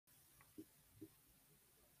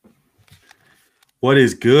What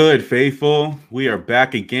is good, faithful? We are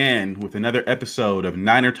back again with another episode of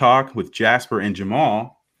Niner Talk with Jasper and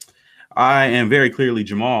Jamal. I am very clearly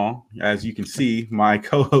Jamal. As you can see, my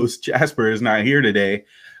co-host Jasper is not here today,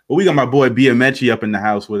 but we got my boy Biamechi up in the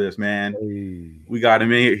house with us, man. Hey. We got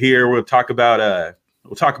him in here. We'll talk about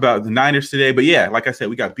the Niners today. But yeah, like I said,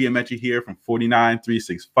 we got Biamechi here from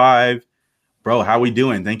 49365. Bro, how we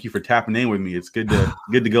doing? Thank you for tapping in with me. It's good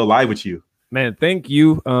to go live with you. Man, thank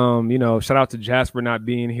you. Shout out to Jasper not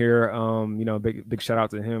being here. Big shout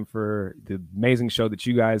out to him for the amazing show that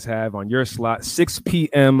you guys have on your slot, 6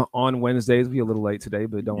 p.m. on Wednesdays. We'll be a little late today,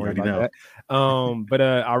 but don't worry about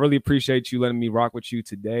that. I really appreciate you letting me rock with you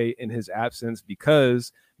today in his absence,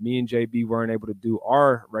 because me and JB weren't able to do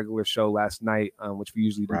our regular show last night, which we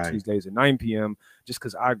usually do Tuesdays at 9 p.m. just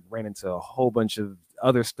because I ran into a whole bunch of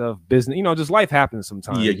other stuff, business, just life happens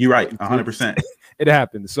sometimes. Yeah, you're right. 100%. It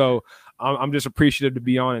happens. So I'm just appreciative to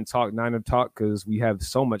be on and talk Niner Talk, because we have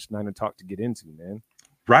so much Niner Talk to get into, man.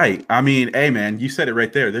 Right. I mean, hey, man, you said it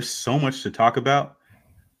right there. There's so much to talk about.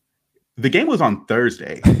 The game was on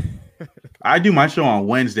Thursday. I do my show on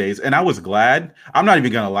Wednesdays, and I was glad. I'm not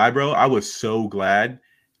even going to lie, bro. I was so glad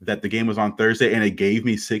that the game was on Thursday, and it gave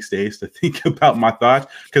me 6 days to think about my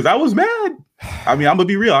thoughts, because I was mad. I mean, I'm going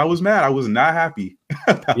to be real. I was mad. I was not happy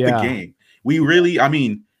about the game.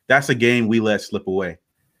 That's a game we let slip away.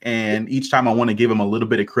 And each time I want to give them a little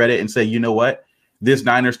bit of credit and say, you know what, this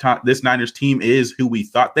Niners team is who we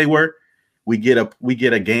thought they were. We get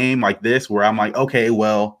a game like this where I'm like, okay,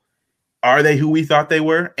 well, are they who we thought they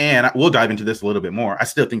were? And we'll dive into this a little bit more. I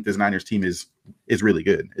still think this Niners team is really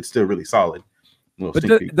good. It's still really solid. We'll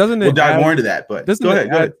dive more into that. But go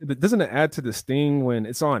ahead. Doesn't it add to the sting when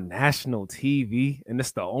it's on national TV and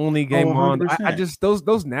it's the only game on? I just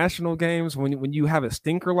those national games, when you have a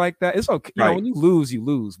stinker like that, it's okay. You know, when you lose, you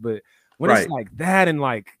lose. But when it's like that, and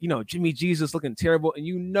Jimmy Jesus looking terrible,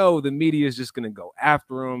 and the media is just gonna go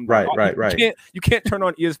after him. You can't turn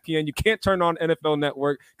on ESPN, you can't turn on NFL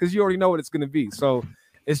Network, because you already know what it's gonna be. So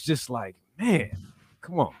it's just like, man,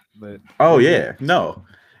 come on. But no.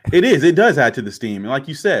 It is. It does add to the steam. And like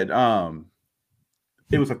you said,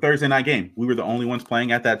 it was a Thursday night game. We were the only ones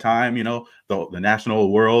playing at that time. The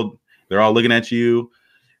national world, they're all looking at you.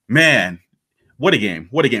 Man, what a game.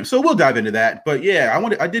 What a game. So we'll dive into that. But yeah,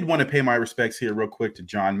 I did want to pay my respects here real quick to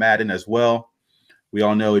John Madden as well. We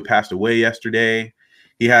all know he passed away yesterday.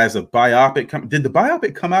 He has a biopic. Did the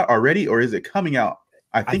biopic come out already, or is it coming out?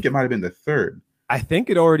 I think it might have been the 3rd. I think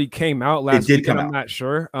it already came out last week. I'm not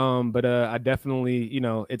sure. But I definitely,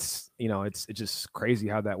 it's just crazy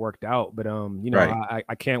how that worked out. But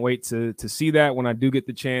I can't wait to see that when I do get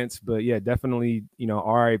the chance. But yeah, definitely,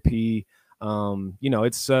 RIP.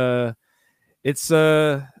 It's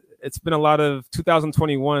been a lot of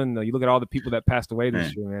 2021. You look at all the people that passed away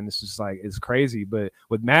this year, man. It's just it's crazy. But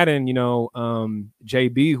with Madden,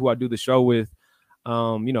 JB, who I do the show with,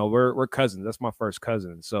 we're cousins. That's my first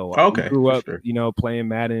cousin. So we grew up, playing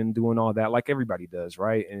Madden, doing all that like everybody does,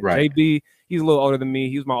 right? And JB, he's a little older than me.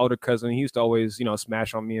 He was my older cousin. He used to always,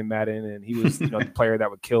 smash on me in Madden, and he was, the player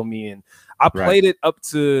that would kill me. And I played it up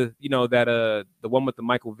to, the one with the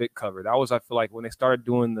Michael Vick cover. That was, I feel like, when they started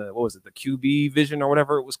doing the QB vision or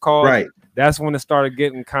whatever it was called. Right. That's when it started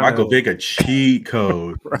getting kind of Michael Vick, a cheat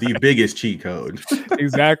code, the biggest cheat code.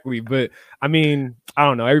 Exactly. But I mean, I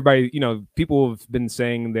don't know. Everybody, people have been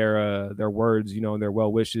saying their words, their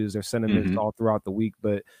well wishes, their sentiments all throughout the week.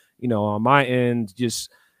 But, on my end,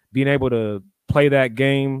 just being able to play that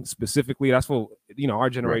game specifically, that's what, our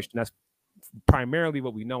generation, that's primarily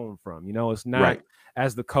what we know him from. It's not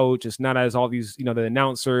as the coach, it's not as all these, the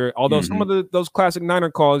announcer, although some of those classic Niner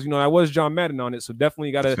calls, I was John Madden on it. So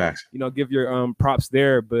definitely got to, give your props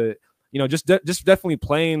there. But just definitely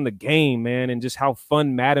playing the game, man, and just how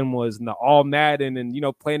fun Madden was, and the all Madden, and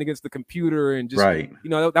playing against the computer, and just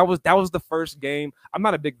that was the first game. I'm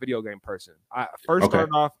not a big video game person. I first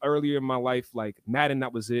started off earlier in my life like Madden,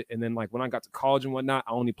 that was it, and then when I got to college and whatnot,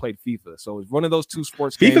 I only played FIFA. So it's one of those two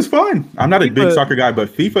sports games. FIFA's fun. I'm not a big soccer guy, but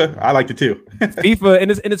FIFA, I liked it too. FIFA,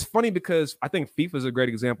 and it's funny because I think FIFA is a great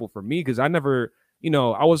example for me, because I never.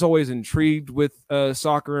 I was always intrigued with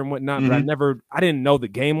soccer and whatnot, but I didn't know the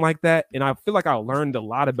game like that. And I feel like I learned a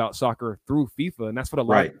lot about soccer through FIFA, and that's what a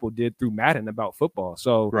lot of people did through Madden about football.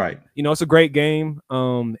 So, it's a great game.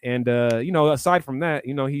 Aside from that,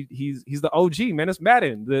 he's the OG, man. It's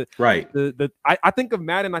Madden. I think of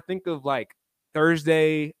Madden, I think of like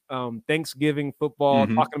Thursday, Thanksgiving football,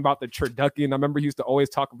 talking about the turducken. I remember he used to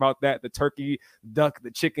always talk about that, the turkey, duck,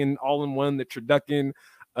 the chicken, all in one, the turducken.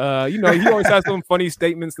 He always has some funny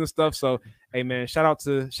statements and stuff. So, hey man, shout out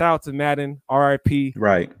to Madden, RIP.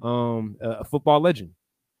 Right. A football legend.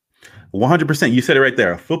 100%. You said it right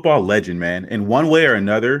there. A football legend, man. In one way or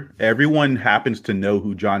another, everyone happens to know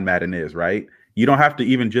who John Madden is, right? You don't have to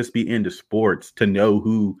even just be into sports to know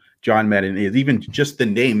who John Madden is, even just the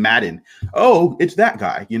name Madden. Oh, it's that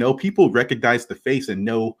guy. You know, people recognize the face and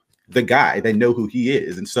know the guy. They know who he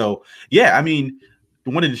is. And so, yeah, I mean,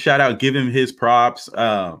 wanted to shout out, give him his props.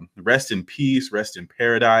 Rest in peace, rest in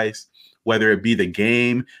paradise, whether it be the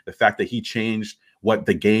game, the fact that he changed what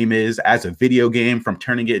the game is as a video game from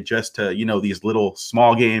turning it just to, you know, these little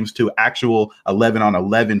small games to actual 11 on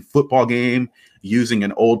 11 football game using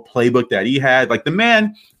an old playbook that he had. Like the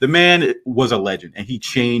man was a legend, and he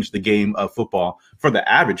changed the game of football for the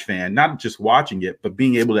average fan, not just watching it, but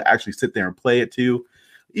being able to actually sit there and play it too.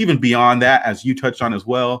 Even beyond that, as you touched on as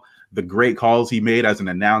well, the great calls he made as an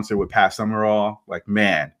announcer with Pat Summerall, like,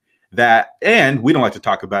 man, that, and we don't like to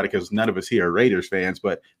talk about it because none of us here are Raiders fans,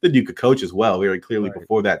 but the Duke could coach as well, very clearly right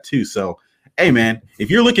before that too. So, hey, man, if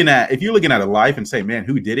you're looking at a life and say, man,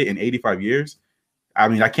 who did it in 85 years? I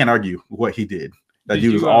mean, I can't argue what he did. That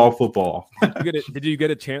dude was all football. Did you get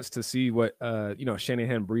a chance to see what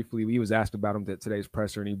Shanahan briefly? He was asked about him at today's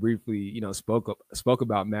presser, and he briefly spoke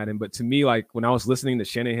about Madden. But to me, like when I was listening to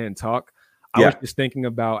Shanahan talk, I was just thinking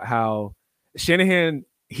about how Shanahan,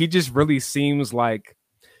 he just really seems like,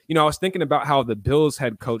 I was thinking about how the Bills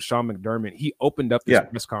head coach Sean McDermott, he opened up this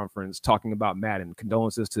press conference talking about Madden,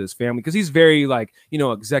 condolences to his family, because he's very like,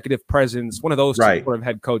 executive presence, one of those sort of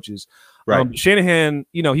head coaches. Right. Shanahan,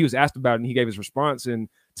 he was asked about it and he gave his response. And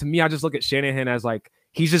to me, I just look at Shanahan as like,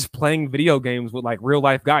 he's just playing video games with like real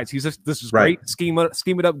life guys. He's just this great scheme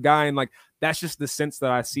it up guy. And like, that's just the sense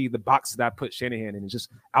that I see, the box that I put Shanahan in, is just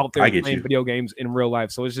out there playing video games in real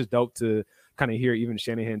life. So it's just dope to kind of hear even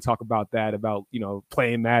Shanahan talk about that, about,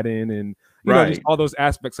 playing Madden and, just all those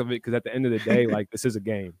aspects of it. Because at the end of the day, like, this is a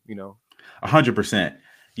game, 100%.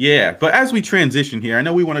 Yeah. But as we transition here, I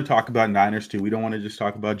know we want to talk about Niners too. We don't want to just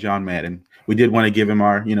talk about John Madden. We did want to give him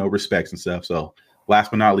our, respects and stuff. So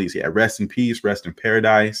last but not least, rest in peace, rest in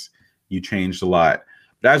paradise. You changed a lot.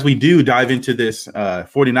 But as we do dive into this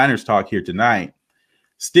 49ers talk here tonight,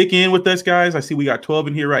 stick in with us, guys. I see we got 12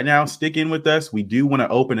 in here right now. Stick in with us. We do want to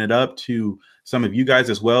open it up to some of you guys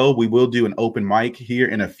as well. We will do an open mic here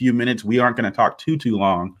in a few minutes. We aren't going to talk too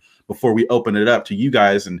long before we open it up to you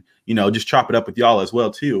guys and, just chop it up with y'all as well,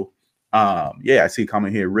 too. I see a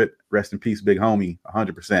comment here. Rip, rest in peace, big homie,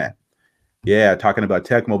 100%. Yeah, talking about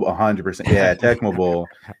Tecmo Bowl, 100%. Yeah, Tecmo Bowl.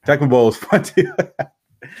 Tecmo Bowl is fun, too.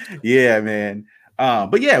 Yeah, man.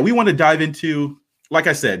 But, yeah, we want to dive into, like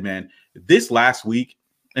I said, man, this last week,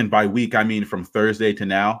 and by week, I mean from Thursday to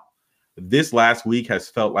now, this last week has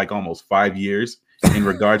felt like almost 5 years in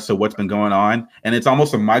regards to what's been going on. And it's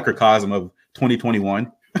almost a microcosm of 2021,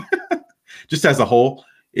 just as a whole.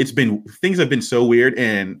 Things have been so weird.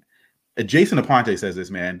 And Jason Aponte says this,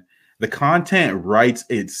 man, the content writes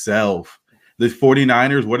itself. The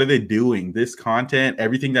 49ers, what are they doing? This content,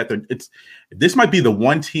 everything that this might be the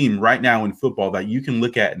one team right now in football that you can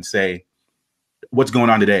look at and say, what's going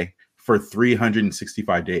on today for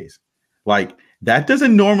 365 days? Like, that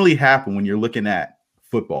doesn't normally happen when you're looking at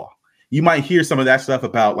football. You might hear some of that stuff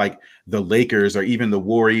about like the Lakers or even the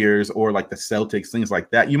Warriors or like the Celtics, things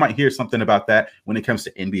like that. You might hear something about that when it comes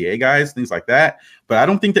to NBA guys, things like that. But I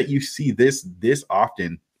don't think that you see this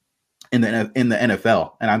often in the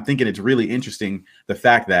NFL. And I'm thinking it's really interesting, the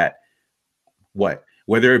fact that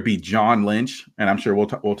whether it be John Lynch, and I'm sure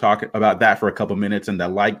we'll talk about that for a couple minutes, and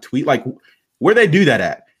the tweet, like where they do that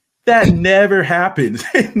at. That never happens.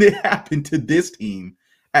 It happened to this team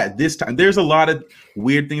at this time. There's a lot of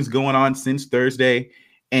weird things going on since Thursday,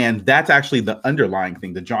 and that's actually the underlying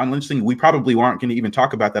thing. The John Lynch thing, we probably aren't going to even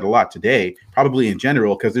talk about that a lot today, probably in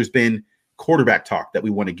general, because there's been quarterback talk that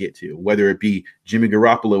we want to get to, whether it be Jimmy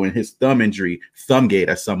Garoppolo and his thumb injury, thumbgate,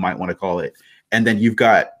 as some might want to call it. And then you've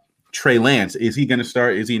got Trey Lance. Is he going to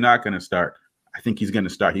start? Is he not going to start? I think he's going to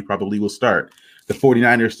start. He probably will start. The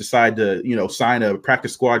 49ers decide to, sign a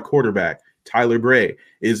practice squad quarterback, Tyler Bray.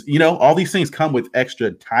 All these things come with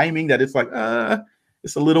extra timing that it's like,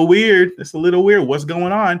 it's a little weird. It's a little weird. What's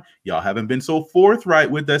going on? Y'all haven't been so forthright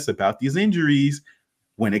with us about these injuries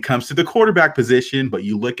when it comes to the quarterback position. But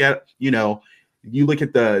you look at,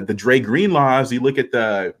 the Dre Greenlaws, you look at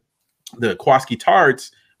the Kwaski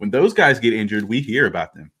Tarts. When those guys get injured, we hear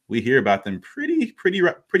about them. We hear about them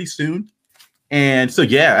pretty soon. And so,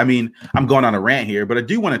 yeah, I mean, I'm going on a rant here, but I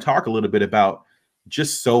do want to talk a little bit about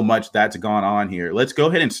just so much that's gone on here. Let's go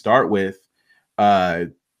ahead and start with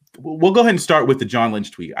we'll go ahead and start with the John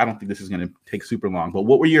Lynch tweet. I don't think this is going to take super long, but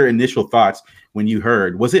what were your initial thoughts when you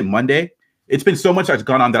heard? Was it Monday? It's been so much that's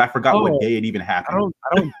gone on that I forgot what Oh, day it even I happened.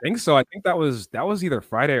 don't think so. I think that was either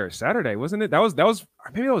Friday or Saturday, wasn't it? That was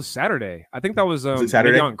maybe it was Saturday. I think that was Was it maybe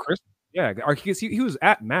Saturday? on Christmas. Yeah, or he was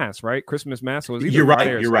at Mass, right? Christmas Mass. So it was either You're Friday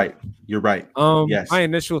right. or You're Saturday. right. You're right. Yes. My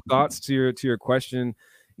initial thoughts to your question,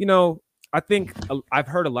 you know, I think I've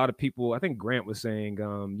heard a lot of people. I think Grant was saying,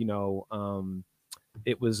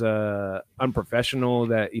 it was unprofessional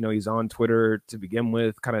that he's on Twitter to begin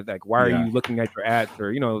with. Kind of like, why are Yeah. you looking at your ads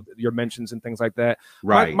or your mentions and things like that?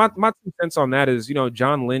 Right. My 2 cents on that is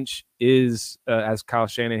John Lynch is as Kyle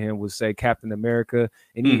Shanahan would say, Captain America,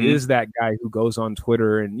 and he is that guy who goes on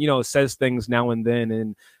Twitter and says things now and then,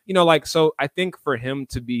 and so I think for him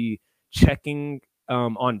to be checking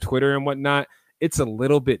on Twitter and whatnot, it's a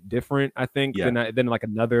little bit different, I think, than like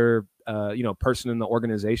another person in the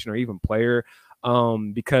organization or even player.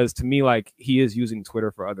 Because to me, like, he is using Twitter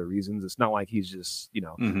for other reasons. It's not like he's just,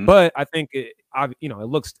 but I think it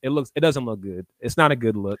doesn't look good. It's not a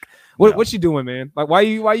good look. What you doing, man? Like, why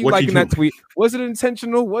you liking that tweet? Was it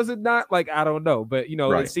intentional? Was it not? Like, I don't know, but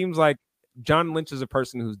Right. It seems like John Lynch is a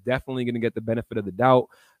person who's definitely going to get the benefit of the doubt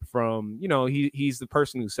from, he's the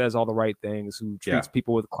person who says all the right things, who treats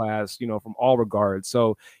people with class, from all regards.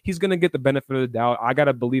 So he's going to get the benefit of the doubt. I got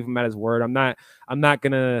to believe him at his word. I'm not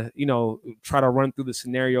going to, try to run through the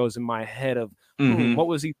scenarios in my head of what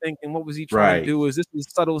was he thinking? What was he trying to do? Is this a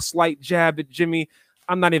subtle, slight jab at Jimmy?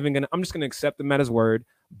 I'm just going to accept him at his word.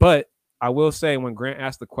 But I will say, when Grant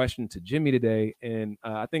asked the question to Jimmy today, and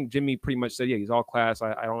I think Jimmy pretty much said, yeah, he's all class.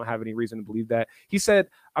 I don't have any reason to believe that. He said,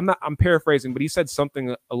 I'm paraphrasing, but he said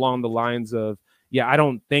something along the lines of, yeah, I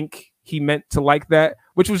don't think he meant to like that,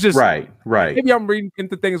 which was just right. Maybe I'm reading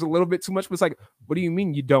into things a little bit too much, but it's like, what do you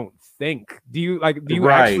mean you don't think? Do you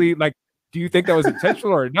actually like, do you think that was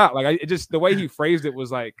intentional or not? Like, it just, the way he phrased it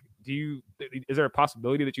was like, is there a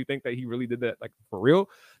possibility that you think that he really did that, like, for real?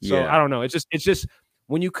 So I don't know. It's just,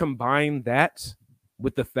 when you combine that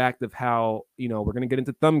with the fact of how, we're going to get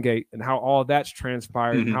into Thumbgate and how all that's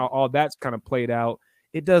transpired and how all that's kind of played out,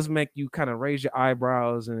 it does make you kind of raise your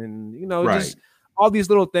eyebrows and, just all these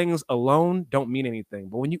little things alone don't mean anything.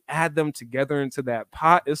 But when you add them together into that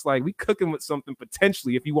pot, it's like we cooking with something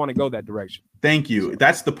potentially if you want to go that direction. Thank you.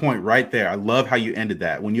 That's the point right there. I love how you ended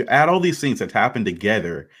that. When you add all these things that happen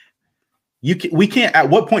together, we can't. At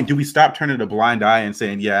what point do we stop turning a blind eye and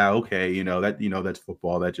saying, "Yeah, okay, that's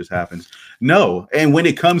football. That just happens." No. And when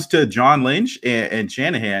it comes to John Lynch and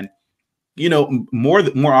Shanahan,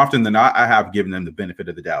 more often than not, I have given them the benefit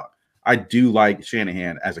of the doubt. I do like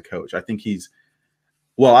Shanahan as a coach. I think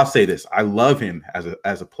I'll say this: I love him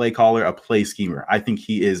as a play caller, a play schemer. I think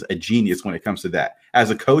he is a genius when it comes to that. As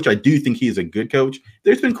a coach, I do think he is a good coach.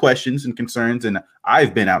 There's been questions and concerns, and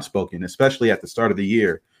I've been outspoken, especially at the start of the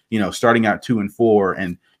year. Starting out 2-4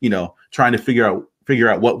 and, trying to figure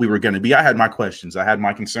out what we were going to be. I had my questions. I had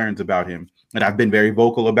my concerns about him, and I've been very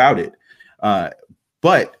vocal about it.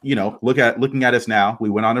 But, looking at us now, we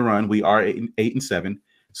went on a run. We are 8-7.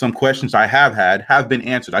 Some questions I have been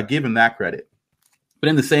answered. I give him that credit. But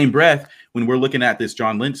in the same breath, when we're looking at this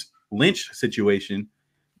John Lynch situation,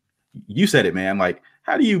 you said it, man. Like,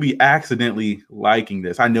 how do you be accidentally liking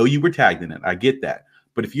this? I know you were tagged in it. I get that.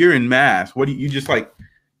 But if you're in Mass, what do you just like?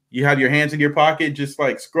 You have your hands in your pocket, just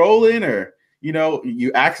like scrolling, or,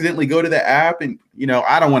 you accidentally go to the app and,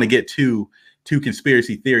 I don't want to get too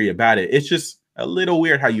conspiracy theory about it. It's just a little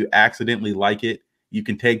weird how you accidentally like it. You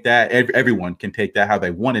can take that. Everyone can take that how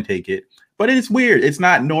they want to take it, but it's weird. It's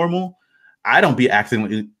not normal. I don't be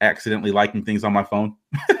accidentally liking things on my phone.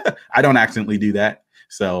 I don't accidentally do that.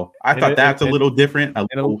 So I thought that's a little different. A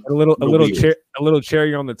little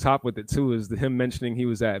cherry on the top with it too is him mentioning he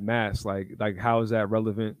was at Mass. Like how is that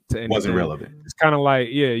relevant to anything? Wasn't relevant. It's kind of like,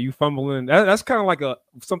 you fumbling. That's kind of like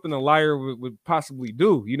something a liar would possibly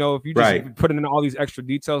do. If you just put in all these extra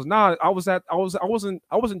details. Nah, I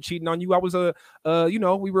wasn't cheating on you. I was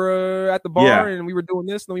we were at the bar and we were doing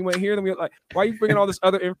this, and then we went here, and we were like, why are you bringing all this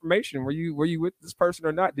other information? Were you with this person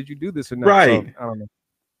or not? Did you do this or not? Right. So, I don't know.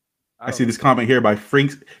 I see this comment here by Freak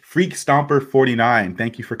Stomper 49.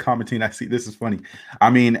 Thank you for commenting. I see this is funny.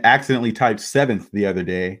 Accidentally typed 7th the other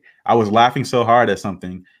day. I was laughing so hard at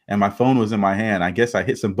something, and my phone was in my hand. I guess I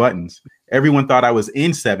hit some buttons. Everyone thought I was in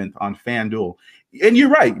 7th on FanDuel. And you're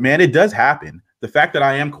right, man. It does happen. The fact that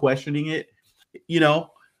I am questioning it,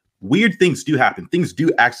 weird things do happen. Things do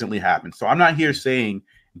accidentally happen. So I'm not here saying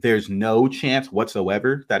there's no chance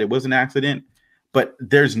whatsoever that it was an accident, but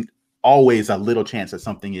there's always a little chance that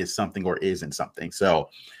something is something or isn't something. So,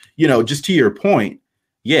 just to your point,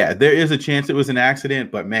 yeah, there is a chance it was an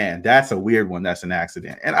accident, but man, that's a weird one. That's an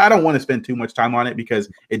accident. And I don't want to spend too much time on it because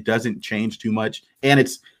it doesn't change too much. And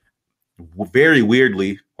very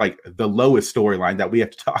weirdly, like the lowest storyline that we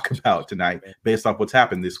have to talk about tonight based off what's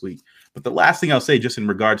happened this week. But the last thing I'll say just in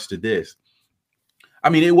regards to this, I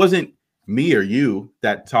mean, it wasn't me or you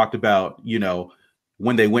that talked about, you know,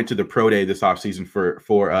 when they went to the pro day this offseason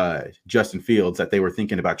for Justin Fields, that they were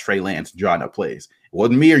thinking about Trey Lance drawing up plays. It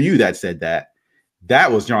wasn't me or you that said that.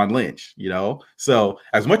 That was John Lynch, you know? So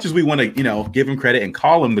as much as we want to, you know, give him credit and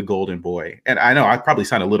call him the golden boy, and I know I probably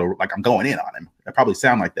sound a little like I'm going in on him. I probably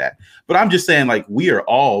sound like that. But I'm just saying, like, we are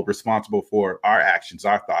all responsible for our actions,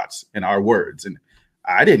 our thoughts, and our words. And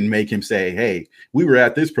I didn't make him say, hey, we were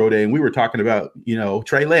at this pro day and we were talking about, you know,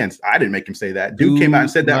 Trey Lance. I didn't make him say that. Dude came out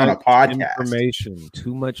and said that on a podcast.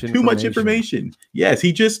 Too much information. Yes,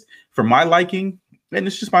 he just, for my liking, and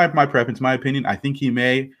it's just my preference, my opinion, I think he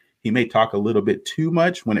may talk a little bit too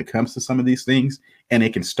much when it comes to some of these things, and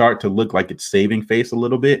it can start to look like it's saving face a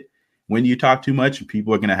little bit when you talk too much, and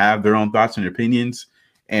people are going to have their own thoughts and opinions.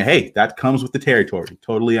 And hey, that comes with the territory.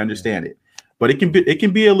 Totally understand it. But it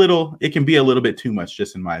can be a little bit too much,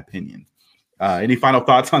 just in my opinion. Any final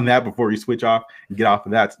thoughts on that before we switch off and get off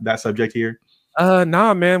of that subject here?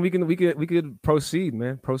 Nah, man, we could proceed,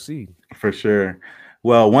 man. Proceed. For sure.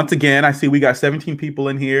 Well, once again, I see we got 17 people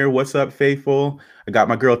in here. What's up, faithful? I got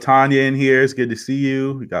my girl Tanya in here. It's good to see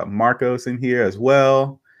you. We got Marcos in here as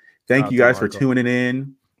well. Thank you guys for tuning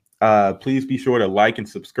in. Please be sure to like and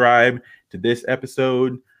subscribe to this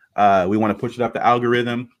episode. We want to push it up the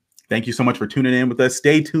algorithm. Thank you so much for tuning in with us.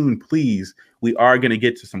 Stay tuned, please. We are going to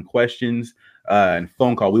get to some questions and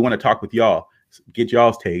phone call. We want to talk with y'all, get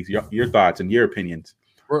y'all's takes, your thoughts, and your opinions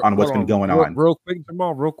on what's been going on. Real quick,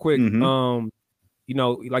 Jamal, real quick. Mm-hmm. You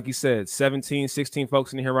know, like you said, 17, 16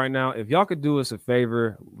 folks in here right now. If y'all could do us a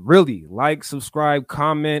favor, really like, subscribe,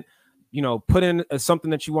 comment, you know, put in something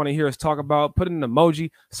that you want to hear us talk about, put in an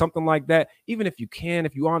emoji, something like that. Even if you can,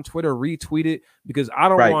 if you're on Twitter, retweet it, because I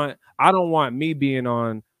don't want me being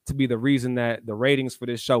on to be the reason that the ratings for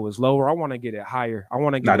this show is lower. I want to get it higher. I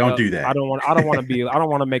want to get don't do that. I don't want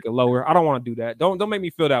to make it lower. I don't want to do that. Don't make me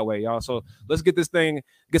feel that way, y'all. So let's get this thing,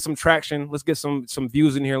 get some traction. Let's get some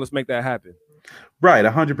views in here. Let's make that happen. Right,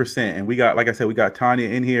 100%. And we got, like I said, we got Tanya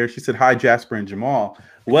in here. She said, hi, Jasper and Jamal.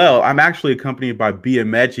 Well, I'm actually accompanied by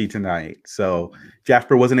Biamechi tonight. So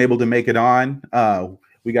Jasper wasn't able to make it on.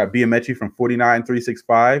 We got Biamechi from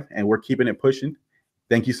 49365, and we're keeping it pushing.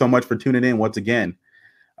 Thank you so much for tuning in once again.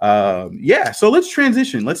 Yeah, so let's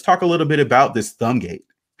transition. Let's talk a little bit about this Thumbgate.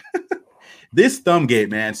 This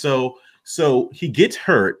Thumbgate, man. So he gets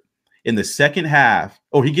hurt in the second half,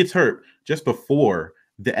 or he gets hurt just before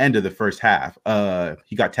the end of the first half.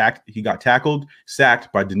 He got tackled,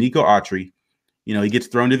 sacked by Danico Autry. You know, he gets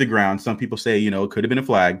thrown to the ground. Some people say, you know, it could have been a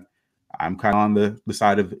flag. I'm kind of on the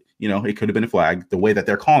side of, you know, it could have been a flag. The way that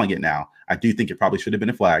they're calling it now, I do think it probably should have been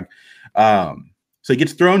a flag. So he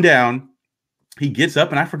gets thrown down. He gets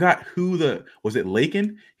up, and I forgot was it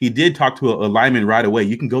Lakin? He did talk to a lineman right away.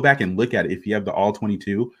 You can go back and look at it if you have the all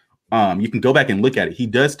 22. You can go back and look at it. He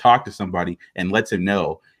does talk to somebody and lets him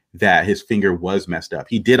know that his finger was messed up.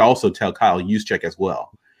 He did also tell Kyle Juszczyk as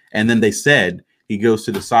well. And then they said he goes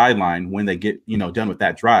to the sideline when they get, you know, done with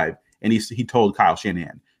that drive. And he told Kyle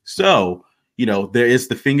Shanahan. So, you know, there is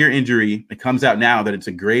the finger injury. It comes out now that it's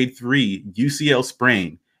a grade 3 UCL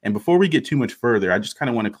sprain. And before we get too much further, I just kind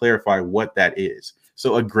of want to clarify what that is.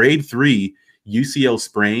 So a grade 3 UCL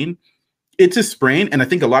sprain, it's a sprain. And I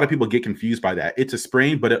think a lot of people get confused by that. It's a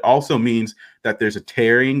sprain, but it also means that there's a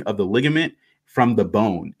tearing of the ligament from the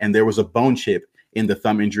bone, and there was a bone chip in the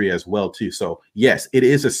thumb injury as well too. So yes, it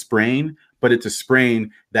is a sprain, but it's a sprain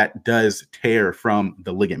that does tear from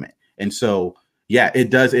the ligament. And so yeah, it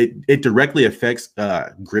does, it directly affects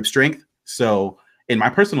grip strength. So in my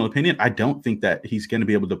personal opinion, I don't think that he's going to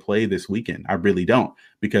be able to play this weekend. I really don't,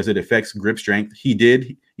 because it affects grip strength. He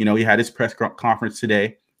did, you know, he had his press conference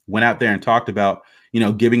today, went out there and talked about, you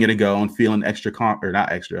know, giving it a go and feeling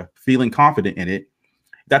feeling confident in it.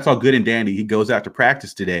 That's all good and dandy. He goes out to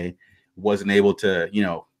practice today, wasn't able to, you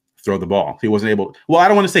know, throw the ball. He wasn't able. Well, I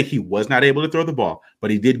don't want to say he was not able to throw the ball,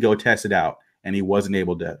 but he did go test it out, and he wasn't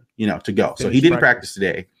able to, you know, to go. So he didn't practice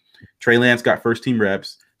today. Trey Lance got first team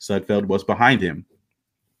reps. Sudfeld was behind him.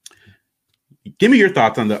 Give me your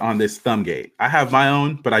thoughts on this Thumbgate. I have my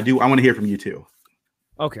own, but I want to hear from you too.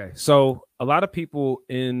 Okay, so a lot of people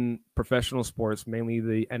in professional sports, mainly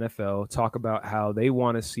the NFL, talk about how they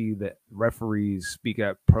want to see the referees speak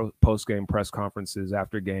at post-game press conferences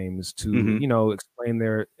after games to, you know,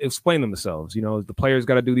 explain themselves. You know, the players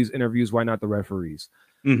got to do these interviews. Why not the referees?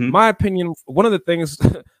 My opinion, one of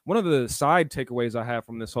the side takeaways I have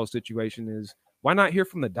from this whole situation is, why not hear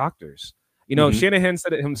from the doctors? You know, Shanahan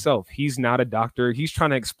said it himself. He's not a doctor. He's trying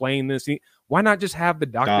to explain this. Why not just have the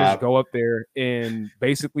doctors go up there and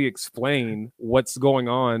basically explain what's going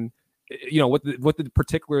on? You know, what the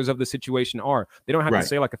particulars of the situation are. They don't have to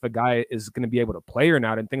say like if a guy is going to be able to play or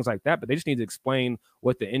not and things like that, but they just need to explain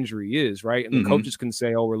what the injury is, right? And the coaches can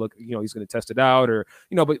say, oh, we're looking, you know, he's going to test it out, or,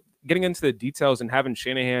 you know, but getting into the details and having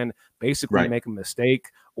Shanahan basically make a mistake,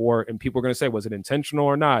 and people are going to say, was it intentional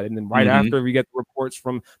or not? And then after we get the reports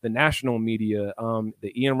from the national media,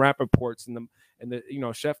 the Ian Rappaports and the you know,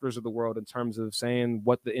 Schefters of the world in terms of saying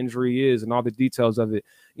what the injury is and all the details of it.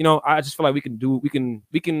 You know, I just feel like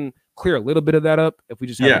we can clear a little bit of that up if we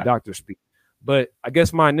just have the doctor speak. But I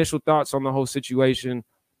guess my initial thoughts on the whole situation,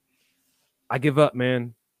 I give up,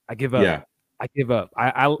 man. I give up. Yeah. I give up.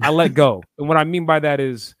 I let go. And what I mean by that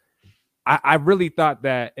is I really thought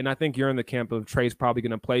that, and I think you're in the camp of Trey's probably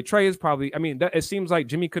going to play. Trey is probably, I mean, it seems like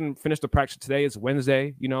Jimmy couldn't finish the practice today. It's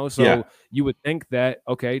Wednesday, you know, so you would think that,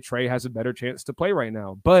 okay, Trey has a better chance to play right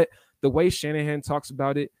now. But the way Shanahan talks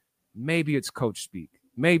about it, maybe it's coach speak.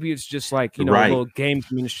 Maybe it's just like, you know, a little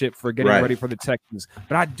gamesmanship for getting ready for the Texans.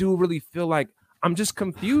 But I do really feel like I'm just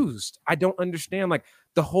confused. I don't understand. Like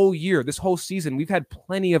the whole year, this whole season, we've had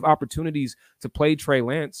plenty of opportunities to play Trey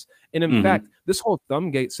Lance. And in fact, this whole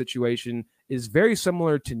Thumbgate situation is very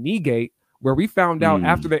similar to Kneegate, where we found out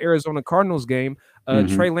after the Arizona Cardinals game,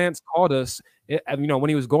 Trey Lance called us, you know, when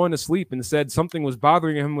he was going to sleep and said something was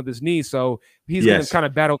bothering him with his knee. So he's going to kind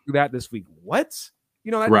of battle through that this week. What?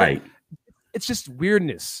 You know, it's just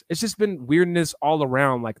weirdness. It's just been weirdness all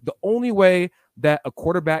around. Like the only way that a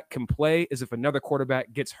quarterback can play is if another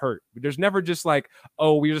quarterback gets hurt. There's never just like,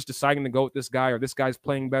 oh, we're just deciding to go with this guy, or this guy's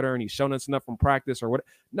playing better and he's shown us enough from practice or what.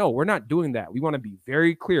 No, we're not doing that. We want to be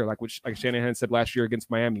very clear, like Shanahan said last year against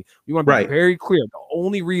Miami. We want to be very clear. The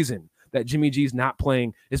only reason that Jimmy G's not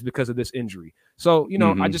playing is because of this injury. So, you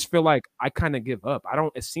know, I just feel like I kind of give up.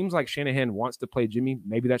 It seems like Shanahan wants to play Jimmy.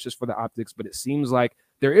 Maybe that's just for the optics, but it seems like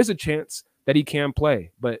there is a chance that he can play.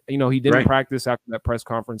 But, you know, he didn't practice after that press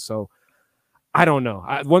conference. So I don't know.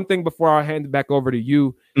 One thing before I hand it back over to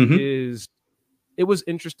you is it was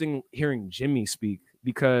interesting hearing Jimmy speak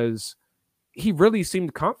because he really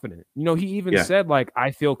seemed confident. You know, he even said, like,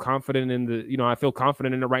 I feel confident in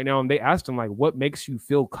it right now. And they asked him, like, what makes you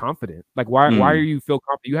feel confident? Like, why are you feel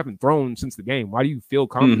confident? You haven't thrown since the game. Why do you feel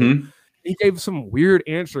confident? He gave some weird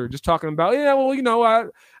answer, just talking about, well, you know,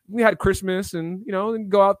 we had Christmas and, you know, and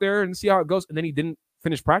go out there and see how it goes. And then he didn't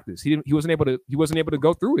finish practice. He wasn't able to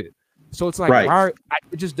go through it. So it's like,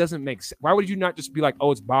 it just doesn't make sense. Why would you not just be like,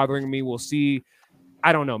 oh, it's bothering me, we'll see?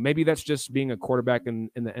 I don't know. Maybe that's just being a quarterback in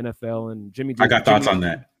the NFL. And Jimmy, I got thoughts on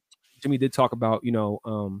that. Jimmy did talk about,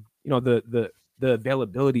 the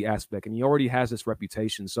availability aspect, and he already has this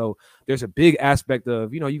reputation. So there's a big aspect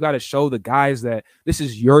of, you got to show the guys that this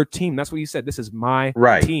is your team. That's what he said. This is my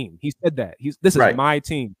team. He said that. This is my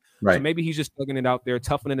team. Right. So maybe he's just thugging it out there,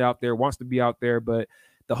 toughing it out there, wants to be out there. But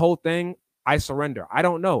the whole thing, I surrender. I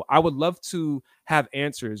don't know. I would love to have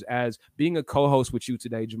answers as being a co-host with you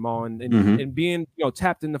today, Jamal, and being,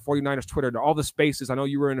 tapped in the 49ers Twitter, to all the spaces. I know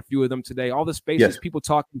you were in a few of them today, all the spaces, people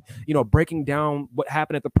talking, breaking down what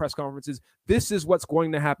happened at the press conferences. This is what's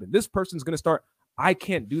going to happen. This person's going to start. I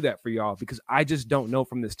can't do that for y'all because I just don't know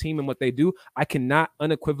from this team and what they do. I cannot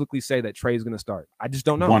unequivocally say that Trey is going to start. I just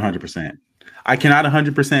don't know. 100%. I cannot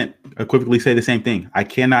 100% equivocally say the same thing. I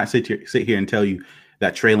cannot sit here and tell you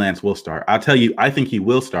that Trey Lance will start. I'll tell you, I think he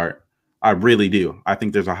will start. I really do. I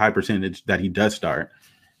think there's a high percentage that he does start.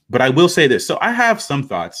 But I will say this. So I have some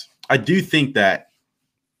thoughts. I do think that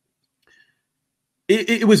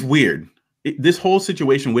it was weird. This whole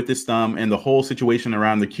situation with this thumb and the whole situation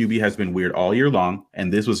around the QB has been weird all year long.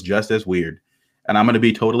 And this was just as weird. And I'm going to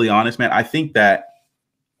be totally honest, man. I think that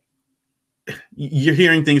you're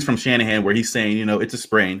hearing things from Shanahan where he's saying, it's a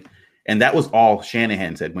sprain. And that was all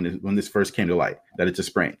Shanahan said when this first came to light, that it's a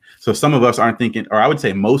sprain. So some of us aren't thinking, or I would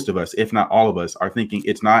say most of us, if not all of us, are thinking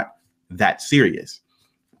it's not that serious.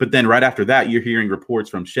 But then right after that, you're hearing reports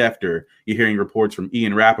from Schefter, you're hearing reports from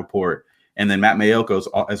Ian Rappaport, and then Matt Mayoko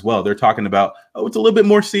as well. They're talking about, it's a little bit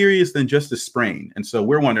more serious than just a sprain. And so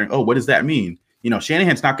we're wondering, what does that mean?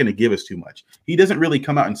 Shanahan's not going to give us too much. He doesn't really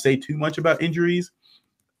come out and say too much about injuries.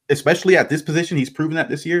 Especially at this position, he's proven that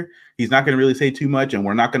this year. He's not going to really say too much, and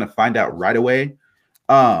we're not going to find out right away.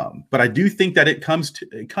 But I do think that it comes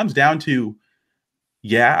down to,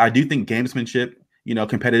 I do think gamesmanship,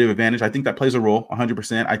 competitive advantage. I think that plays a role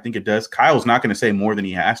 100%. I think it does. Kyle's not going to say more than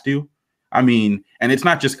he has to. I mean, and it's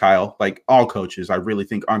not just Kyle. Like all coaches, I really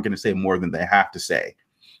think aren't going to say more than they have to say.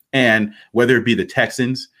 And whether it be the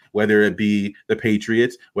Texans, whether it be the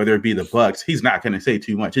Patriots, whether it be the Bucks, he's not going to say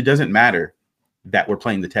too much. It doesn't matter. that we're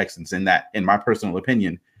playing the Texans, and that, in my personal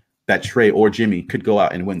opinion, that Trey or Jimmy could go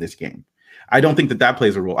out and win this game. I don't think that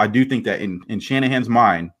plays a role. I do think that in Shanahan's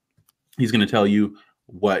mind, he's going to tell you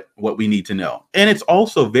what we need to know. And it's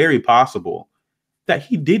also very possible that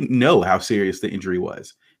he didn't know how serious the injury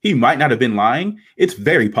was. He might not have been lying. It's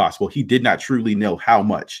very possible he did not truly know how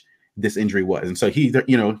much this injury was. And so he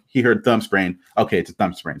heard thumb sprain. Okay, it's a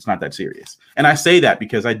thumb sprain. It's not that serious. And I say that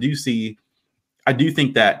because I do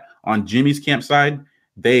think that on Jimmy's camp side,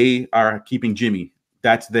 they are keeping Jimmy.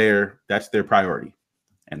 That's their priority.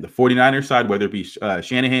 And the 49ers side, whether it be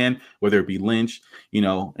Shanahan, whether it be Lynch,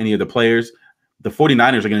 any of the players, the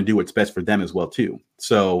 49ers are going to do what's best for them as well too.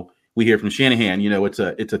 So we hear from Shanahan, it's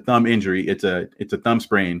a thumb injury, it's a thumb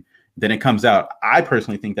sprain. Then it comes out. I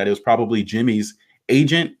personally think that it was probably Jimmy's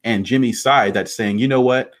agent and Jimmy's side that's saying, you know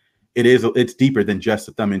what, it's deeper than just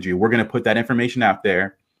a thumb injury. We're going to put that information out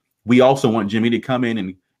there. We also want Jimmy to come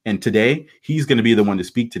in and today he's going to be the one to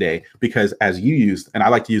speak today, because as you used, and I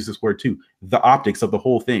like to use this word too, the optics of the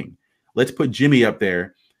whole thing. Let's put Jimmy up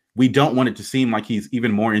there. We don't want it to seem like he's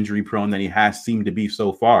even more injury prone than he has seemed to be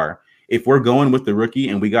so far. If we're going with the rookie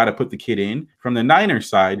and we got to put the kid in, from the Niners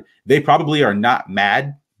side, they probably are not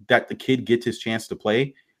mad that the kid gets his chance to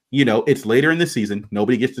play. It's later in the season.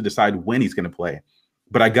 Nobody gets to decide when he's going to play.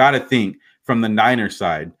 But I got to think from the Niners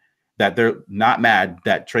side that they're not mad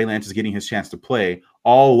that Trey Lance is getting his chance to play,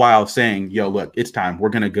 all while saying, yo, look, it's time. We're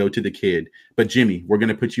going to go to the kid. But Jimmy, we're going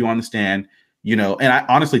to put you on the stand. And I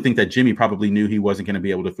honestly think that Jimmy probably knew he wasn't going to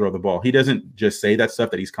be able to throw the ball. He doesn't just say that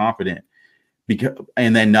stuff that he's confident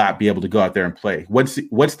and then not be able to go out there and play. What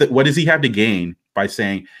does he have to gain by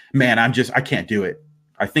saying, man, I can't do it?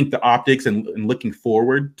 I think the optics and looking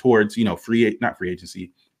forward towards, not free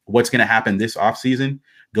agency, what's going to happen this offseason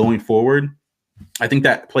going forward, I think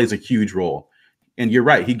that plays a huge role. And you're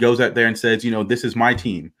right. He goes out there and says, this is my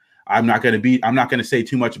team. I'm not going to say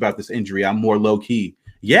too much about this injury. I'm more low key.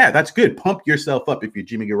 Yeah, that's good. Pump yourself up if you're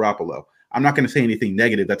Jimmy Garoppolo. I'm not going to say anything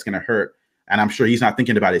negative that's going to hurt. And I'm sure he's not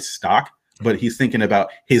thinking about his stock, but he's thinking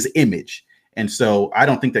about his image. And so I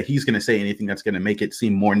don't think that he's going to say anything that's going to make it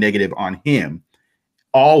seem more negative on him,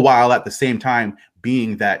 all while at the same time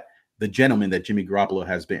being that the gentleman that Jimmy Garoppolo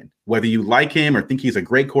has been. Whether you like him or think he's a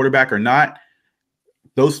great quarterback or not,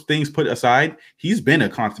 those things put aside, he's been a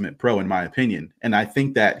consummate pro, in my opinion. And I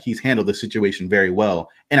think that he's handled the situation very well.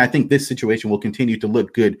 And I think this situation will continue to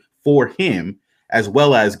look good for him, as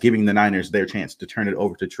well as giving the Niners their chance to turn it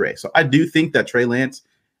over to Trey. So I do think that Trey Lance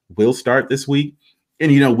will start this week.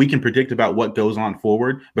 And, we can predict about what goes on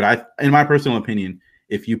forward. But in my personal opinion,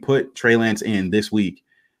 if you put Trey Lance in this week,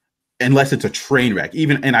 unless it's a train wreck,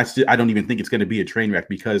 I don't even think it's going to be a train wreck,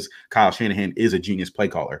 because Kyle Shanahan is a genius play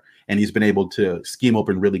caller and he's been able to scheme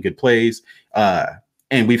open really good plays.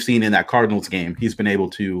 And we've seen in that Cardinals game, he's been able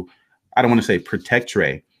to, I don't want to say protect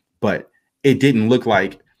Trey, but it didn't look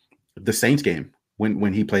like the Saints game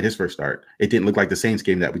when he played his first start. It didn't look like the Saints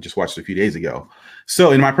game that we just watched a few days ago.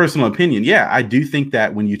 So in my personal opinion, yeah, I do think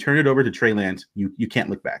that when you turn it over to Trey Lance, you can't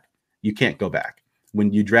look back. You can't go back.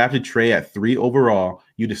 When you drafted Trey at 3 overall,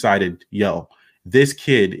 you decided, yo, this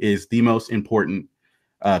kid is the most important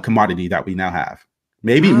commodity that we now have.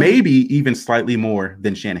 Maybe even slightly more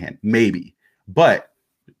than Shanahan, maybe. But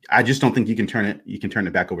I just don't think you can turn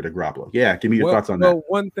it back over to Garoppolo. Yeah, give me your thoughts on that. Well,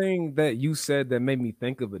 one thing that you said that made me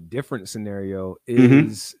think of a different scenario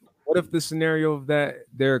is what if the scenario of that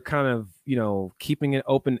they're kind of, keeping it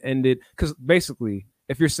open-ended? Because basically,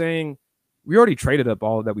 if you're saying we already traded up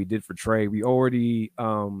all that we did for Trey. We already,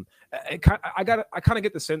 I kind of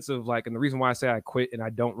get the sense of like, and the reason why I say I quit and I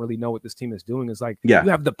don't really know what this team is doing is like, you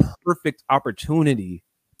have the perfect opportunity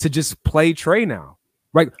to just play Trey now.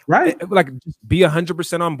 Right. Like just be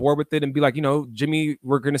 100% on board with it and be like, Jimmy,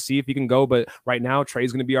 we're going to see if he can go. But right now,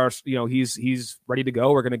 Trey's going to be our, he's ready to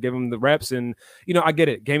go. We're going to give him the reps. And, I get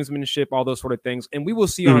it. Gamesmanship, all those sort of things. And we will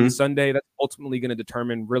see on Sunday. That's ultimately going to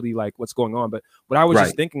determine really like what's going on. But what I was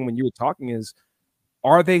just thinking when you were talking is,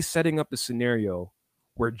 are they setting up a scenario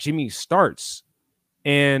where Jimmy starts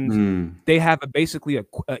and they have basically a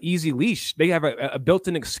easy leash? They have a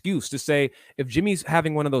built-in excuse to say, if Jimmy's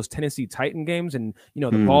having one of those Tennessee Titan games and, the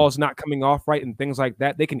ball's not coming off right and things like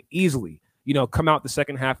that, they can easily, come out the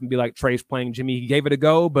second half and be like, Trey's playing Jimmy. He gave it a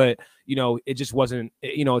go, but, it just wasn't,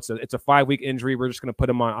 it's a 5-week injury. We're just going to put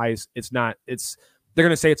him on ice. They're going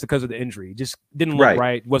to say it's because of the injury. It just didn't look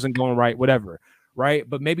right. Wasn't going right, whatever. Right.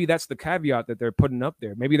 But maybe that's the caveat that they're putting up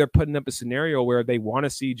there. Maybe they're putting up a scenario where they want to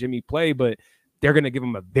see Jimmy play, but they're going to give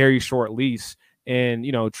him a very short lease. And,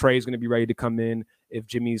 Trey's going to be ready to come in if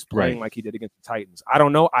Jimmy's playing like he did against the Titans. I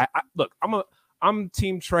don't know. Look, I'm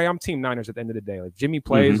team Trey. I'm team Niners at the end of the day. Like Jimmy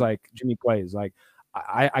plays, like Jimmy plays. Like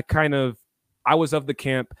I kind of I was of the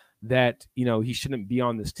camp that, you know, he shouldn't be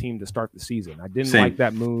on this team to start the season. I didn't like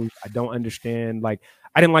that move. I don't understand. Like,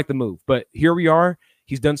 I didn't like the move, but here we are.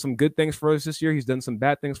 He's done some good things for us this year. He's done some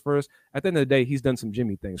bad things for us. At the end of the day, he's done some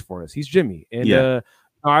Jimmy things for us. He's Jimmy. And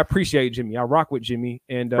I appreciate Jimmy. I rock with Jimmy.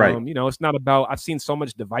 And, you know, it's not about, I've seen so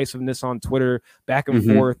much divisiveness on Twitter, back and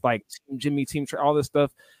forth, like Team Jimmy, Team Trey, all this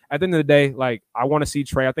stuff. At the end of the day, like, I want to see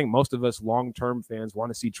Trey. I think most of us long-term fans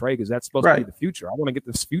want to see Trey because that's supposed to be the future. I want to get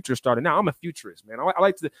this future started now. I'm a futurist, man. I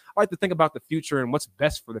like to think about the future and what's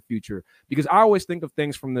best for the future, because I always think of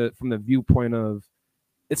things from the viewpoint of,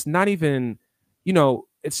 it's not even, you know,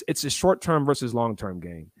 it's a short-term versus long-term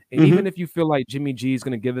game. And even if you feel like Jimmy G is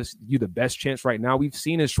going to give you the best chance right now, we've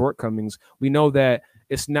seen his shortcomings. We know that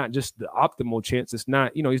it's not just the optimal chance. It's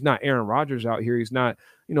not, you know, he's not Aaron Rodgers out here. He's not,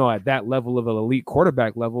 you know, at that level of an elite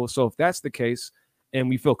quarterback level. So if that's the case and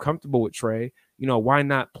we feel comfortable with Trey, you know, why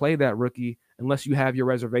not play that rookie unless you have your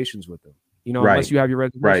reservations with him, you know, unless you have your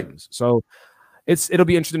reservations. So it'll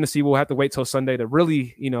be interesting to see. We'll have to wait till Sunday to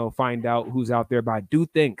really, you know, find out who's out there. But I do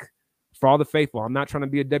think, for all the faithful, I'm not trying to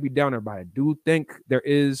be a Debbie Downer, but I do think there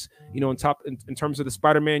is, you know, in terms of the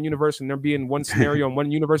Spider-Man universe, and there being one scenario in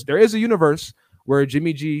one universe, there is a universe where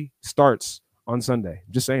Jimmy G starts on Sunday.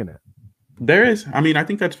 Just saying that. There is. I mean, I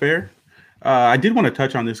think that's fair. I did want to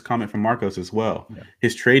touch on this comment from Marcos as well. Yeah.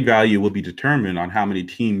 His trade value will be determined on how many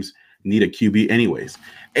teams need a QB anyways.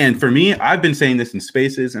 And for me, I've been saying this in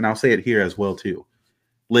spaces, and I'll say it here as well too.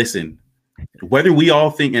 Listen, whether we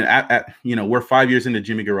all think, and you know, we're 5 years into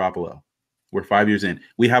Jimmy Garoppolo. We're 5 years in.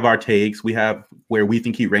 We have our takes. We have where we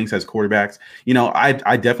think he ranks as quarterbacks. You know, I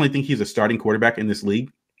definitely think he's a starting quarterback in this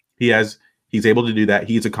league. He's able to do that.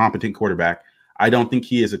 He's a competent quarterback. I don't think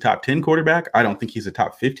he is a top 10 quarterback. I don't think he's a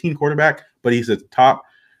top 15 quarterback, but he's a top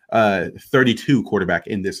 32 quarterback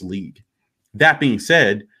in this league. That being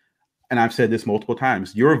said, and I've said this multiple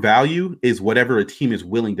times, your value is whatever a team is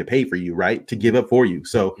willing to pay for you, right? To give up for you.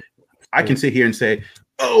 So I can sit here and say,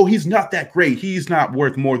 oh, he's not that great. He's not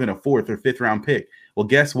worth more than a 4th or 5th round pick. Well,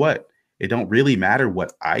 guess what? It don't really matter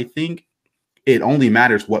what I think. It only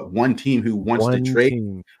matters what one team who wants to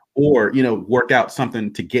trade or, you know, work out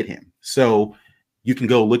something to get him. So you can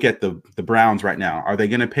go look at the Browns right now. Are they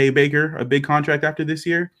going to pay Baker a big contract after this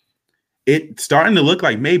year? It's starting to look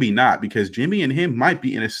like maybe not, because Jimmy and him might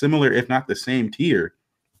be in a similar, if not the same tier.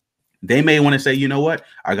 They may want to say, you know what?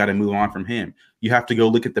 I got to move on from him. You have to go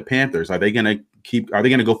look at the Panthers. Are they going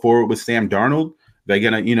to go forward with Sam Darnold?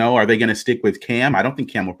 Are they going to stick with Cam? I don't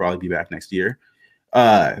think Cam will probably be back next year.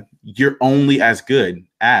 You're only as good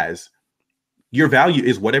as your value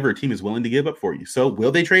is whatever a team is willing to give up for you. So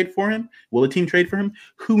will they trade for him? Will a team trade for him?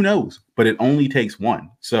 Who knows? But it only takes one.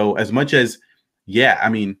 So as much as, yeah, I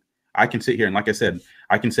mean, I can sit here and, like I said,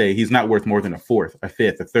 I can say he's not worth more than a 4th, a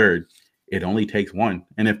 5th, a 3rd. It only takes one.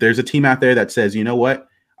 And if there's a team out there that says, you know what,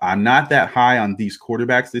 I'm not that high on these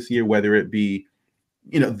quarterbacks this year, whether it be,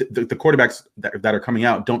 you know, the quarterbacks that are coming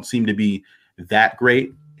out don't seem to be that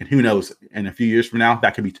great. And who knows, in a few years from now,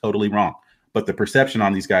 that could be totally wrong. But the perception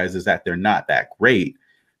on these guys is that they're not that great.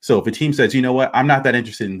 So if a team says, you know what, I'm not that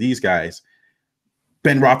interested in these guys,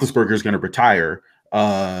 Ben Roethlisberger is going to retire.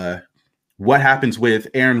 What happens with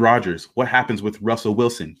Aaron Rodgers? What happens with Russell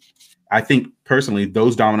Wilson? I think personally,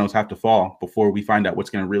 those dominoes have to fall before we find out what's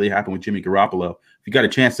going to really happen with Jimmy Garoppolo. If you got a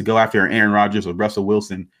chance to go after Aaron Rodgers or Russell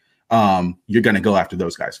Wilson, you're going to go after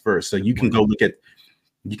those guys first. So you can go look at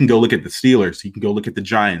the Steelers. You can go look at the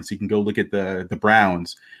Giants. You can go look at the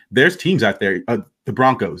Browns. There's teams out there, the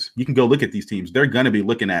Broncos. You can go look at these teams. They're going to be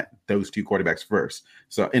looking at those two quarterbacks first.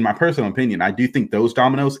 So in my personal opinion, I do think those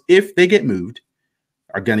dominoes, if they get moved,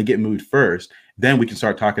 are going to get moved first. Then we can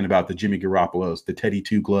start talking about the Jimmy Garoppolos, the Teddy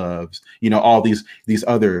Two Gloves, you know, all these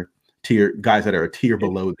other tier guys that are a tier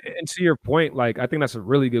below them. And to your point, like, I think that's a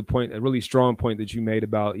really good point, a really strong point that you made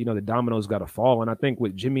about, you know, the dominoes got to fall. And I think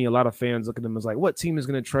with Jimmy, a lot of fans look at him as like, what team is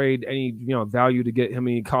going to trade any, you know, value to get him?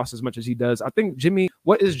 And he costs as much as he does. I think Jimmy,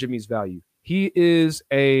 what is Jimmy's value? He is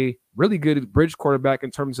a really good bridge quarterback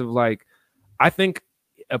in terms of, like, I think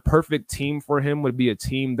a perfect team for him would be a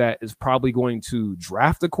team that is probably going to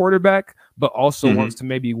draft a quarterback, but also wants to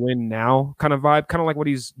maybe win now kind of vibe, kind of like what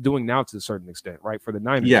he's doing now to a certain extent, right? For the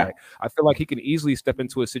Niners. Yeah. Right? I feel like he can easily step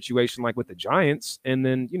into a situation like with the Giants and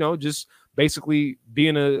then, you know, just basically be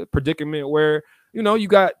in a predicament where, you know, you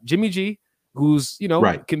got Jimmy G, who's, you know,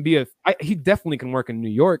 can be he definitely can work in New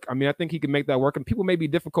York. I mean, I think he can make that work, and people may be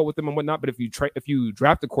difficult with him and whatnot, but if you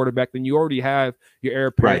draft a quarterback, then you already have your heir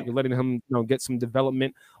apparent. You're letting him, you know, get some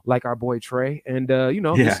development like our boy Trey. And you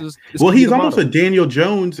know, this he's almost a Daniel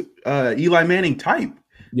Jones, Eli Manning type.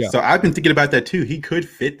 Yeah. So I've been thinking about that too. He could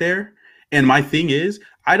fit there. And my thing is,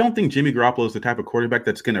 I don't think Jimmy Garoppolo is the type of quarterback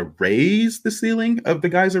that's going to raise the ceiling of the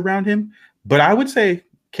guys around him. But I would say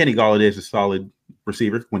Kenny Golladay is a solid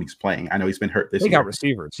receiver when he's playing. I know he's been hurt this year. They got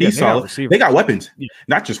receivers. He's solid. They got weapons. Yeah.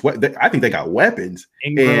 Not just what I think they got weapons.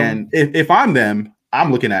 Ingram. And if I'm them,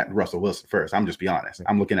 I'm looking at Russell Wilson first. I'm just be honest.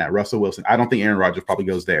 I'm looking at Russell Wilson. I don't think Aaron Rodgers probably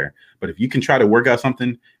goes there. But if you can try to work out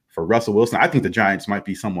something for Russell Wilson, I think the Giants might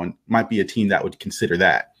be a team that would consider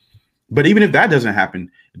that. But even if that doesn't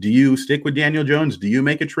happen, do you stick with Daniel Jones? Do you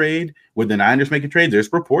make a trade? Would the Niners make a trade?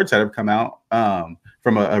 There's reports that have come out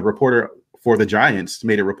from a reporter for the Giants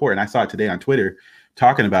made a report, and I saw it today on Twitter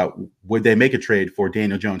talking about would they make a trade for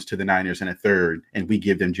Daniel Jones to the Niners in a third, and we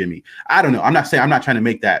give them Jimmy. I don't know. I'm not trying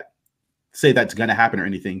to say that's going to happen or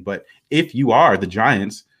anything, but if you are the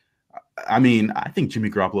Giants, I mean, I think Jimmy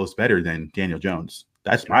Garoppolo is better than Daniel Jones.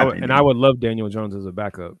 That's my opinion. And I would love Daniel Jones as a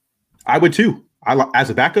backup. I would too. As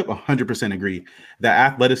a backup, 100% agree.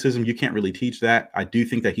 That athleticism, you can't really teach that. I do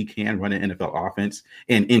think that he can run an NFL offense.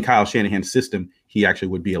 And in Kyle Shanahan's system, he actually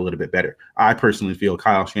would be a little bit better. I personally feel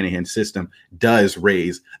Kyle Shanahan's system does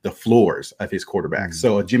raise the floors of his quarterbacks.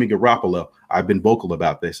 So Jimmy Garoppolo, I've been vocal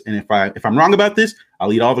about this. And if I'm wrong about this,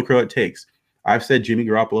 I'll eat all the crow it takes. I've said Jimmy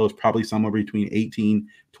Garoppolo is probably somewhere between 18,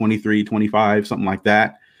 23, 25, something like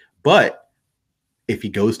that. But if he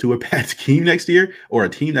goes to a bad team next year or a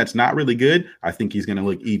team that's not really good, I think he's going to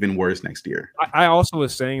look even worse next year. I also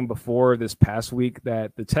was saying before this past week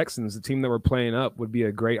that the Texans, the team that we're playing up, would be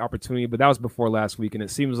a great opportunity, but that was before last week. And it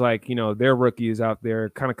seems like, their rookies out there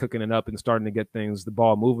kind of cooking it up and starting to get the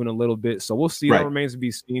ball moving a little bit. So we'll see. Right. That remains to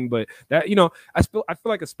be seen. But that, I feel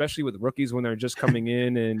like especially with rookies when they're just coming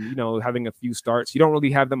in and, having a few starts, you don't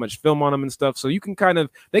really have that much film on them and stuff. So you can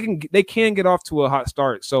they can get off to a hot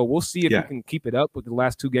start. So we'll see if you can keep it up with the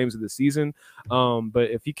last 2 games of the season.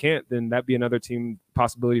 But if he can't, then that'd be another team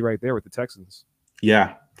possibility right there with the Texans.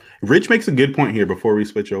 Yeah. Rich makes a good point here before we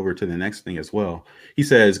switch over to the next thing as well. He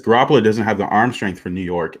says Garoppolo doesn't have the arm strength for New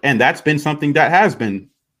York. And that's been something I've been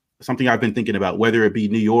thinking about, whether it be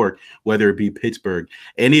New York, whether it be Pittsburgh,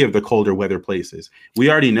 any of the colder weather places.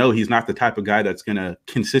 We already know he's not the type of guy that's going to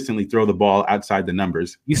consistently throw the ball outside the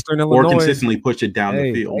numbers Eastern Illinois, or consistently push it down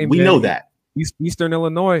the field. We know that. Eastern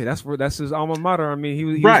Illinois, that's his alma mater. I mean, he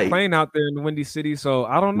was playing out there in the Windy City, so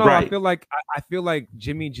I don't know. Right. I feel like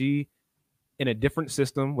Jimmy G in a different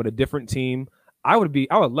system with a different team. I would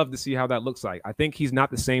love to see how that looks like. I think he's not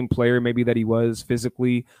the same player maybe that he was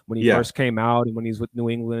physically when he first came out and when he's with New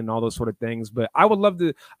England and all those sort of things. But I would love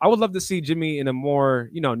to see Jimmy in a more,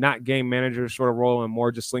 not game manager sort of role and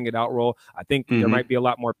more just sling it out role. I think there might be a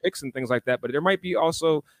lot more picks and things like that, but there might be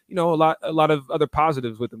also, a lot of other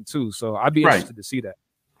positives with him too. So I'd be interested to see that.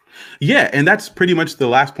 Yeah, and that's pretty much the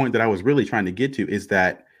last point that I was really trying to get to is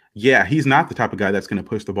that, he's not the type of guy that's going to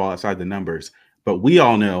push the ball outside the numbers. But we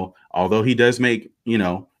all know, although he does make,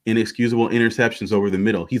 inexcusable interceptions over the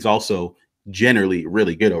middle, he's also generally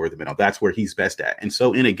really good over the middle. That's where he's best at. And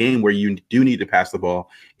so in a game where you do need to pass the ball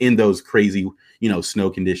in those crazy, snow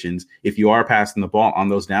conditions, if you are passing the ball on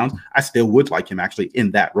those downs, I still would like him actually in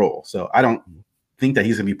that role. So I don't think that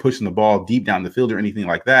he's going to be pushing the ball deep down the field or anything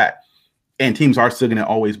like that. And teams are still going to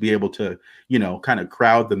always be able to, kind of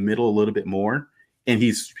crowd the middle a little bit more. And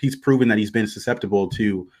he's proven that he's been susceptible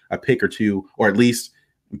to a pick or two, or at least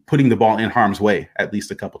putting the ball in harm's way at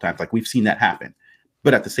least a couple times. Like we've seen that happen.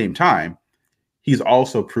 But at the same time, he's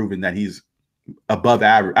also proven that he's above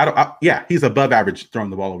average. He's above average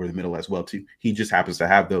throwing the ball over the middle as well too. He just happens to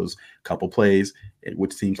have those couple plays,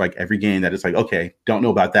 which seems like every game that it's like, okay, don't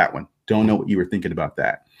know about that one. Don't know what you were thinking about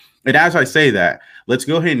that. And as I say that, let's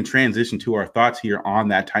go ahead and transition to our thoughts here on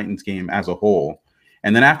that Titans game as a whole.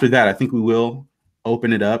 And then after that, I think we will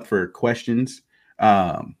open it up for questions.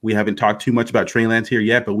 We haven't talked too much about Trey Lance here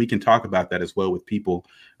yet, but we can talk about that as well with people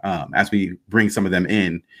as we bring some of them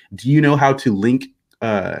in. Do you know how to link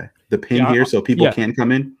the pin here so people can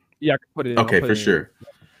come in? Yeah, I can put it in. Okay, for sure.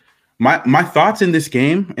 My thoughts in this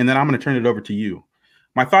game, and then I'm going to turn it over to you.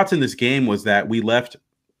 My thoughts in this game was that we left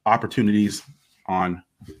opportunities on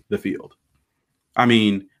the field. I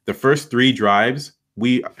mean, the first 3 drives,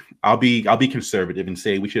 I'll be conservative and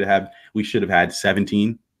say we should have had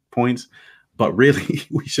 17 points, but really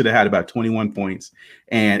we should have had about 21 points.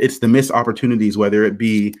 And it's the missed opportunities, whether it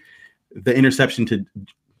be the interception to,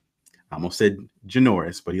 I almost said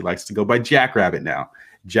Janoris, but he likes to go by Jackrabbit now,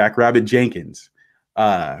 Jackrabbit Jenkins.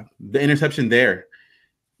 The interception there,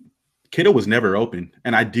 Kittle was never open.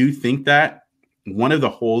 And I do think that one of the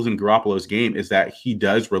holes in Garoppolo's game is that he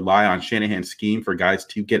does rely on Shanahan's scheme for guys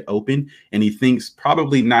to get open. And he thinks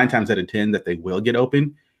probably 9 times out of 10 that they will get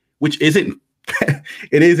open, which isn't,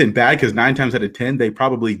 it isn't bad because 9 times out of 10, they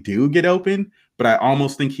probably do get open. but I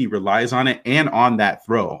almost think he relies on it. And on that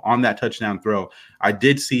touchdown throw, I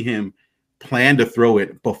did see him plan to throw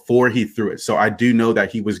it before he threw it. So I do know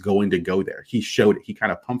that he was going to go there. He showed it. He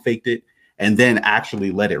kind of pump faked it and then actually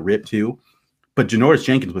let it rip too. But Janoris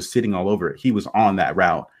Jenkins was sitting all over it. He was on that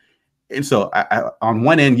route. And so on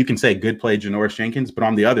one end, you can say good play, Janoris Jenkins, but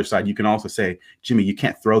on the other side, you can also say, Jimmy, you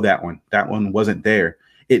can't throw that one. That one wasn't there.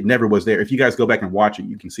 It never was there. If you guys go back and watch it,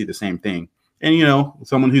 you can see the same thing. And,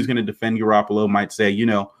 someone who's going to defend Garoppolo might say,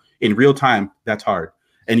 in real time, that's hard.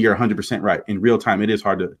 And you're 100% right. In real time, it is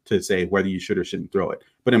hard to say whether you should or shouldn't throw it.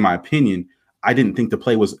 But in my opinion, I didn't think the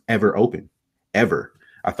play was ever open, ever.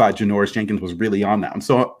 I thought Janoris Jenkins was really on that. And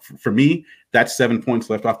so for me, that's 7 points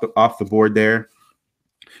left off the board there.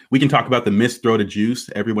 We can talk about the missed throw to Juice.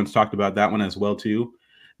 Everyone's talked about that one as well too.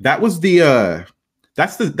 That was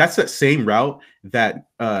that's that same route that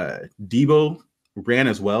Debo ran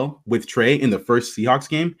as well with Trey in the first Seahawks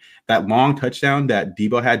game. That long touchdown that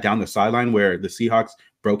Debo had down the sideline where the Seahawks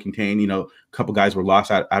broke contain. A couple guys were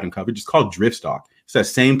lost out in coverage. It's called drift stalk. It's that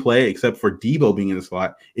same play except for Debo being in the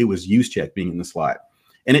slot. It was Juszczyk being in the slot,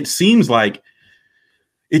 and it seems like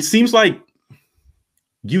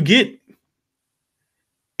you get.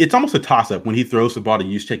 It's almost a toss-up when he throws the ball to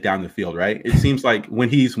Juszczyk down the field, right? It seems like when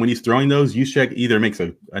he's throwing those, Juszczyk either makes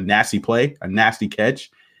a nasty play, a nasty catch.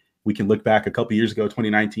 We can look back a couple years ago,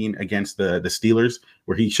 2019, against the Steelers,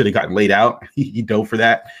 where he should have gotten laid out. He dove for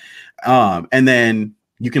that. And then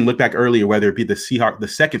you can look back earlier, whether it be the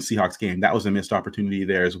second Seahawks game, that was a missed opportunity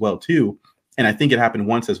there as well, too. And I think it happened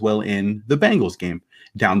once as well in the Bengals game,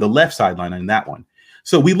 down the left sideline in that one.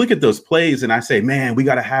 So we look at those plays and I say, man, we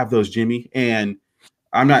got to have those, Jimmy. And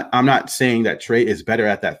I'm not saying that Trey is better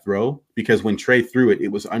at that throw, because when Trey threw it, it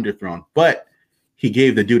was underthrown, but he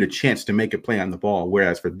gave the dude a chance to make a play on the ball.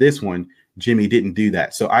 Whereas for this one, Jimmy didn't do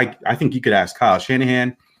that. So I think you could ask Kyle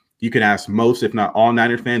Shanahan, you can ask most, if not all,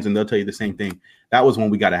 Niner fans, and they'll tell you the same thing. That was one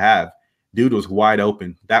we got to have. Dude was wide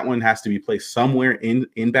open. That one has to be placed somewhere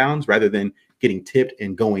inbounds rather than getting tipped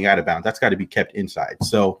and going out of bounds. That's got to be kept inside.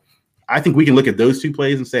 So I think we can look at those two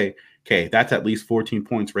plays and say, okay, that's at least 14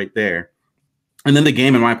 points right there. And then the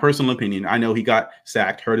game, in my personal opinion, I know he got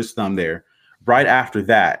sacked, hurt his thumb there. Right after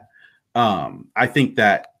that, I think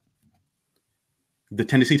that the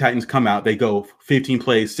Tennessee Titans come out. They go 15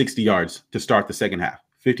 plays, 60 yards to start the second half.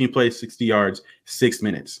 15 plays, 60 yards, 6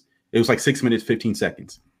 minutes. It was like 6 minutes, 15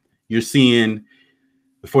 seconds. You're seeing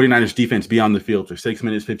the 49ers defense be on the field for 6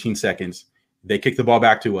 minutes, 15 seconds. They kick the ball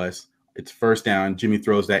back to us. It's first down. Jimmy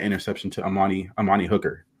throws that interception to Amani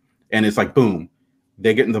Hooker. And it's like, boom,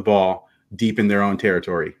 they get in the ball deep in their own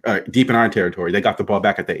territory, deep in our territory. They got the ball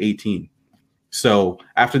back at the 18. So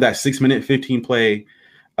after that 6 minute, 15 play,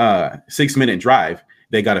 6 minute drive,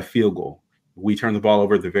 they got a field goal. We turn the ball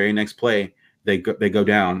over the very next play. They go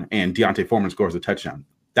down and Deontay Foreman scores a touchdown.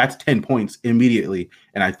 That's 10 points immediately.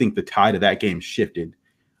 And I think the tide of that game shifted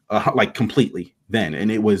like completely then. And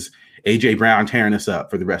it was A.J. Brown tearing us up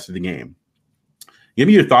for the rest of the game. Give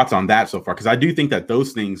me your thoughts on that so far, because I do think that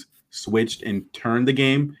those things switched and turned the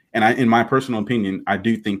game. And in my personal opinion, I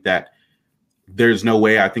do think that there's no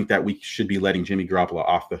way I think that we should be letting Jimmy Garoppolo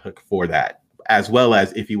off the hook for that. As well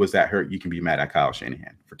as if he was that hurt, you can be mad at Kyle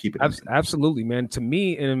Shanahan for keeping him. Absolutely, man. To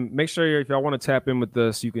me, and make sure if y'all want to tap in with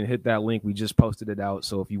us, you can hit that link. We just posted it out.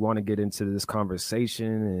 So if you want to get into this conversation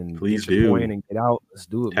and please get your point and get out, let's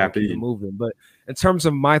do it. Tap keep it moving. But in terms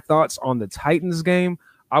of my thoughts on the Titans game,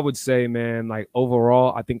 I would say, man, like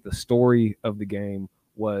overall, I think the story of the game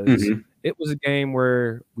was it was a game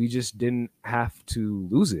where we just didn't have to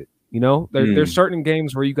lose it. There's certain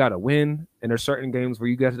games where you got to win, and there's certain games where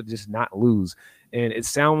you got to just not lose. And it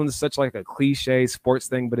sounds such like a cliche sports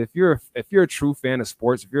thing, but if you're a true fan of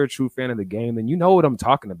sports, if you're a true fan of the game, then you know what I'm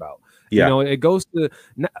talking about. Yeah. It goes to,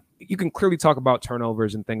 you can clearly talk about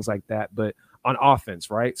turnovers and things like that, but on offense,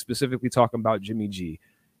 right? Specifically talking about Jimmy G,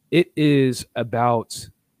 it is about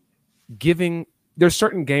giving. There's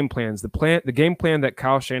certain game plans. The game plan that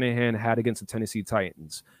Kyle Shanahan had against the Tennessee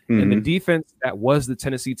Titans and the defense that was the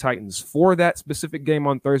Tennessee Titans for that specific game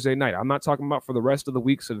on Thursday night. I'm not talking about for the rest of the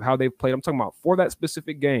weeks of how they've played. I'm talking about for that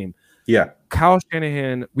specific game. Yeah. Kyle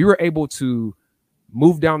Shanahan, we were able to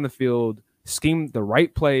move down the field, scheme the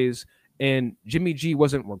right plays, and Jimmy G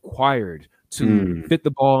wasn't required to fit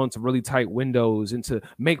the ball into really tight windows and to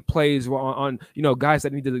make plays on guys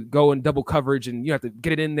that need to go in double coverage and you have to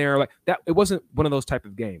get it in there like that. It wasn't one of those type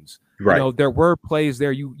of games. Right. There were plays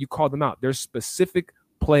there. You called them out. There's specific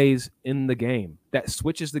plays in the game that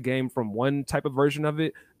switches the game from one type of version of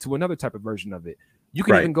it to another type of version of it. You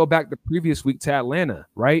can even go back the previous week to Atlanta,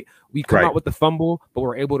 right? We come out with the fumble, but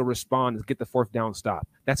we're able to respond and get the 4th down stop.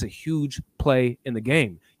 That's a huge play in the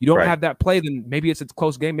game. You don't have that play, then maybe it's a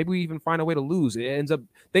close game. Maybe we even find a way to lose. It ends up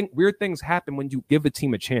weird things happen when you give a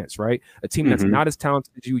team a chance, right? A team that's not as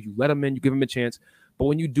talented as you let them in, you give them a chance. But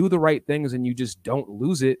when you do the right things and you just don't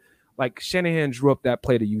lose it, like Shanahan drew up that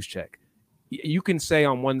play to Juszczyk. You can say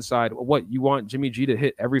on one side, what, you want Jimmy G to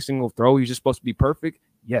hit every single throw? He's just supposed to be perfect?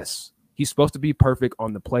 Yes. He's supposed to be perfect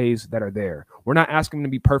on the plays that are there. We're not asking him to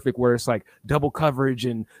be perfect where it's like double coverage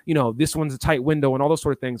and, this one's a tight window and all those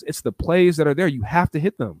sort of things. It's the plays that are there. You have to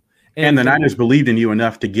hit them. And the Niners believed in you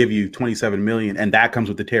enough to give you $27 million, and that comes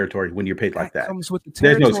with the territory when you're paid like that. Comes with the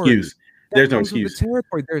territory. There's no excuse. There's no excuse.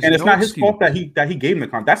 And it's not his fault that he gave him the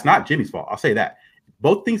contract. That's not Jimmy's fault. I'll say that.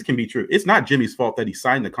 Both things can be true. It's not Jimmy's fault that he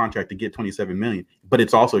signed the contract to get $27 million, but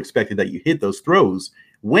it's also expected that you hit those throws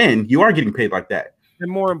when you are getting paid like that. And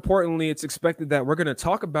more importantly, it's expected that we're going to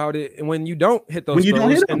talk about it. And when you don't hit those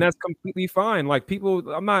throws, and that's completely fine. Like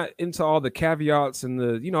people, I'm not into all the caveats and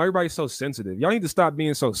the, everybody's so sensitive. Y'all need to stop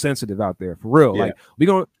being so sensitive out there for real. Yeah.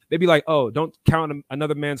 Like they'd be like, oh, don't count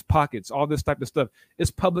another man's pockets, all this type of stuff. It's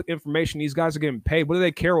public information. These guys are getting paid. What do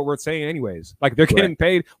they care what we're saying anyways? Like they're getting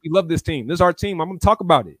paid. We love this team. This is our team. I'm going to talk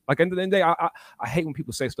about it. Like end of the day, I hate when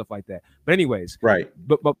people say stuff like that. But anyways,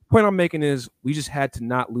 But the point I'm making is we just had to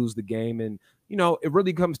not lose the game. And, it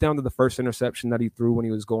really comes down to the first interception that he threw when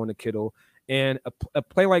he was going to Kittle. And a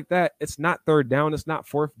play like that, it's not 3rd down. It's not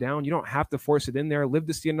 4th down. You don't have to force it in there. Live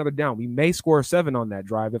to see another down. We may score 7 on that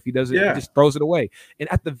drive. If he does it, he just throws it away. And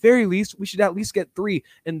at the very least, we should at least get 3.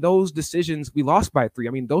 And those decisions, we lost by 3.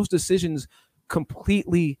 I mean, those decisions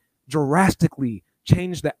completely, drastically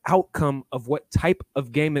changed the outcome of what type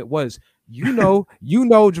of game it was. Jamal,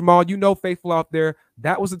 faithful out there,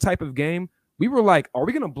 that was the type of game. We were like, are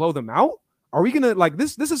we going to blow them out? Are we gonna like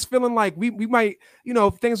this? This is feeling like we might,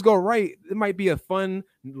 if things go right, it might be a fun,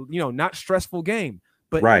 not stressful game.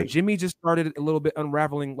 But Jimmy just started a little bit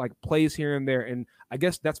unraveling like plays here and there. And I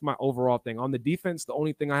guess that's my overall thing. On the defense, the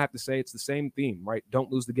only thing I have to say, it's the same theme, right?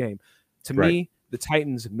 Don't lose the game. To me, the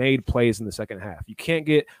Titans made plays in the second half. You can't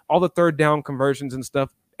get all the 3rd down conversions and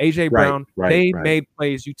stuff. A.J. Brown, they made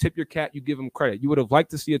plays. You tip your cap, you give them credit. You would have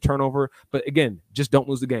liked to see a turnover, but again, just don't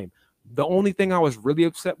lose the game. The only thing I was really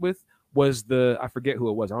upset with was I forget who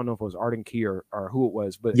it was. I don't know if it was Arden Key or who it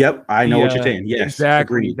was, but I know what you're saying. Yes,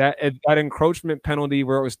 exactly. Agreed. That encroachment penalty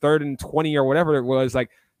where it was 3rd and 20 or whatever it was, like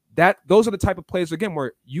that. Those are the type of plays again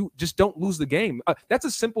where you just don't lose the game. That's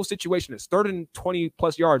a simple situation. It's 3rd and 20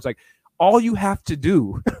 plus yards. Like all you have to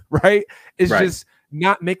do, right, is just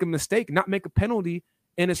not make a mistake, not make a penalty,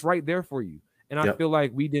 and it's right there for you. And I feel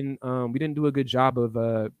like we didn't do a good job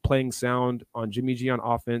of playing sound on Jimmy G on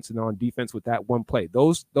offense and on defense with that one play.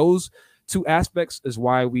 Those 2 aspects is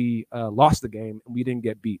why we lost the game and we didn't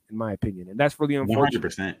get beat, in my opinion. And that's really unfortunate.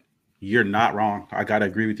 100%. You're not wrong. I got to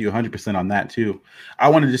agree with you 100% on that too. I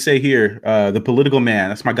wanted to say here, the political man,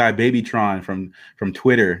 that's my guy Babytron from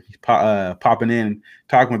Twitter. He's popping in,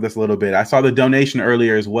 talking with us a little bit. I saw the donation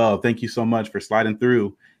earlier as well. Thank you so much for sliding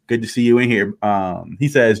through. Good to see you in here. He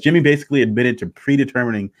says Jimmy basically admitted to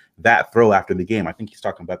predetermining that throw after the game. I think he's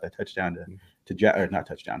talking about that touchdown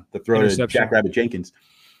the throw to Jackrabbit Jenkins.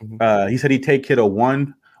 He said he'd take Kittle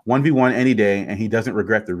 1v1 any day, and he doesn't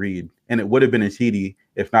regret the read. And it would have been a TD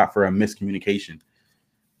if not for a miscommunication.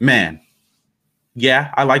 Man,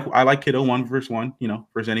 yeah, I like Kittle 1v1,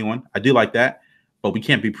 versus anyone. I do like that, but we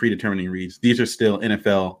can't be predetermining reads. These are still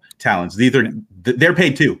NFL talents. They're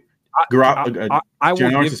paid too.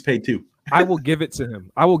 Janoris is paid too. I will give it to him.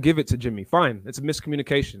 I will give it to Jimmy. Fine. It's a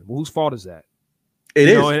miscommunication. Well, whose fault is that? It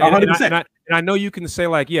is 100%. And I know you can say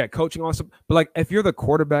like, coaching on some, but like if you're the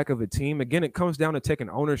quarterback of a team, again, it comes down to taking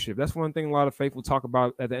ownership. That's one thing a lot of faithful talk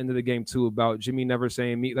about at the end of the game too, about Jimmy never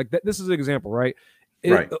saying me. Like this is an example, right?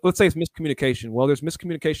 Let's say it's miscommunication. Well, there's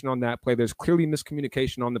miscommunication on that play. There's clearly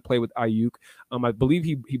miscommunication on the play with Ayuk. I believe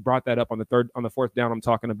he brought that up on the 4th down I'm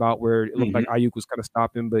talking about, where it looked like Ayuk was kind of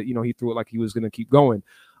stopping, but he threw it like he was going to keep going.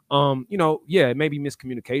 It may be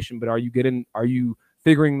miscommunication, but are you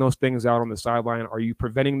figuring those things out on the sideline? Are you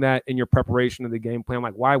preventing that in your preparation of the game plan?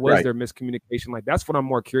 Like, why was there miscommunication? Like, that's what I'm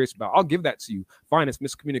more curious about. I'll give that to you. Fine, it's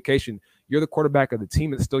miscommunication. You're the quarterback of the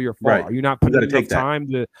team. It's still your fault. Right. Are you not putting enough time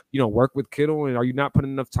to, work with Kittle? And are you not putting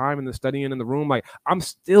enough time in the studying in the room? Like, I'm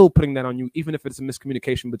still putting that on you, even if it's a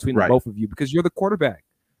miscommunication between the both of you, because you're the quarterback.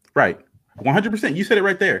 Right. 100%. You said it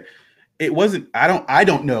right there. It wasn't, I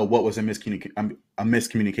don't know what was a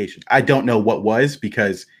miscommunication. I don't know what was,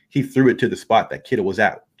 because he threw it to the spot that Kittle was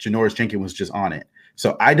at. Janoris Jenkins was just on it.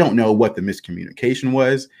 So I don't know what the miscommunication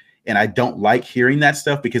was. And I don't like hearing that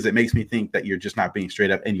stuff because it makes me think that you're just not being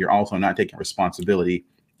straight up and you're also not taking responsibility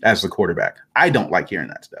as the quarterback. I don't like hearing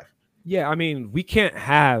that stuff. Yeah, I mean, we can't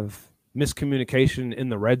have miscommunication in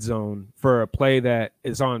the red zone for a play that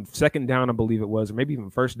is on second down, I believe it was, or maybe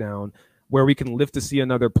even first down, where we can live to see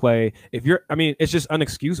another play. I mean, it's just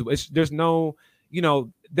unexcusable. There's no,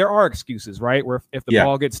 there are excuses, right? Where if the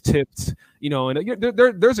ball gets tipped, and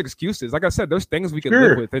there's excuses. Like I said, there's things we can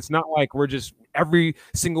live with. It's not like we're just every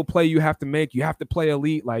single play you have to make, you have to play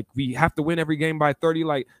elite. Like we have to win every game by 30.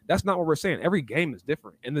 Like that's not what we're saying. Every game is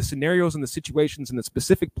different. And the scenarios and the situations and the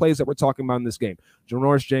specific plays that we're talking about in this game,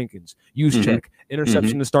 Janoris Jenkins, use check,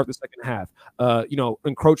 interception to start the second half,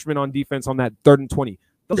 encroachment on defense on that 3rd and 20.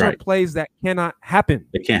 Those are plays that cannot happen.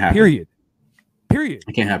 It can't happen. Period.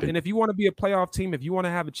 It can't happen. And if you want to be a playoff team, if you want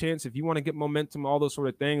to have a chance, if you want to get momentum, all those sort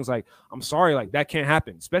of things, like, I'm sorry, like that can't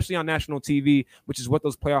happen, especially on national TV, which is what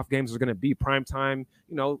those playoff games are going to be. Prime time,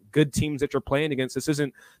 good teams that you're playing against. This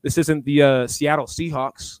isn't the Seattle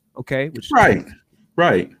Seahawks. Okay.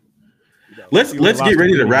 Right. Let's get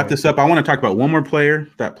ready to wrap this up. I want to talk about one more player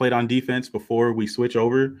that played on defense before we switch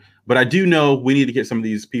over. But I do know we need to get some of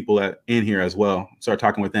these people in here as well. Start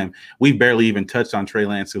talking with them. We barely even touched on Trey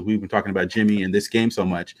Lance because we've been talking about Jimmy and this game so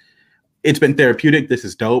much. It's been therapeutic. This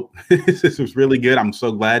is dope. This was really good. I'm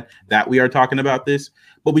so glad that we are talking about this.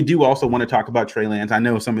 But we do also want to talk about Trey Lance. I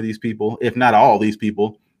know some of these people, if not all these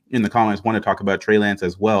people in the comments, want to talk about Trey Lance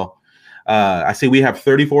as well. I see we have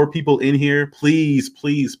 34 people in here. Please,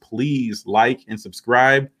 please, please like and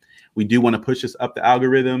subscribe. We do want to push this up the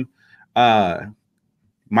algorithm.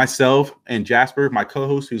 Myself and Jasper, my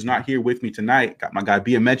co-host, who's not here with me tonight, got my guy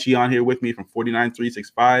Biamechi on here with me from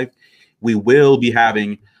 49365. We will be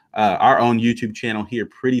having our own YouTube channel here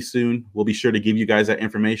pretty soon. We'll be sure to give you guys that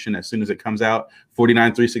information as soon as it comes out.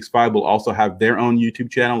 49365 will also have their own YouTube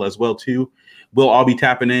channel as well too. We'll all be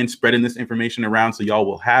tapping in, spreading this information around so y'all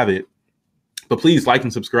will have it. But please like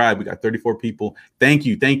and subscribe. We got 34 people. Thank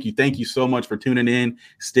you so much for tuning in,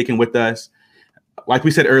 sticking with us. Like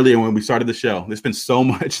we said earlier when we started the show, there's been so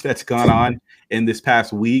much that's gone on in this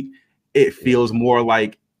past week. It feels more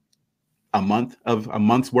like a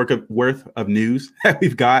month's worth of news that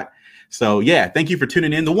we've got. So yeah, thank you for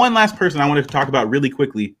tuning in. The one last person I wanted to talk about really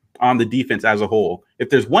quickly on the defense as a whole. If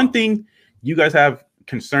there's one thing you guys have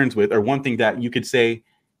concerns with, or one thing that you could say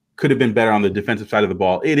could have been better on the defensive side of the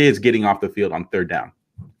ball, it is getting off the field on 3rd down.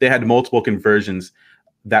 They had multiple conversions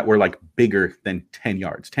that were like bigger than 10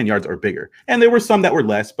 yards or bigger. And there were some that were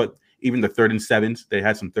less, but even the 3rd and 7s, they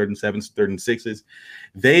had some 3rd and 7s, 3rd and 6s.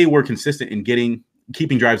 They were consistent in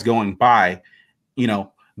keeping drives going by,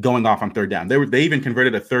 going off on 3rd down. They even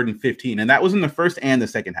converted a 3rd and 15, and that was in the first and the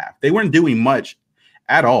second half. They weren't doing much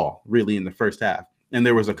at all, really, in the first half. And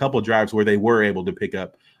there was a couple of drives where they were able to pick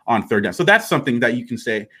up on 3rd down. So that's something that you can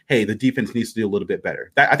say, hey, the defense needs to do a little bit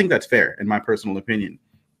better. I think that's fair, in my personal opinion.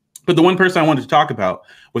 But the one person I wanted to talk about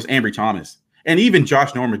was Ambry Thomas, and even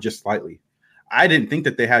Josh Norman just slightly. I didn't think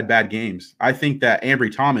that they had bad games. I think that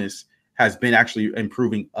Ambry Thomas has been actually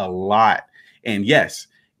improving a lot. And yes,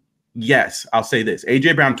 I'll say this.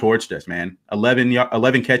 A.J. Brown torched us, man.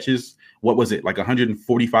 11 catches. What was it? Like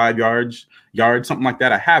 145 yards, something like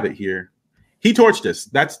that. I have it here. He torched us.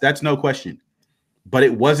 That's no question. But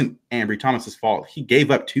it wasn't Ambry Thomas's fault. He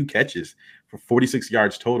gave up 2 catches for 46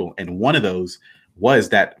 yards total, and one of those was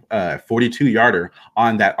that 42-yarder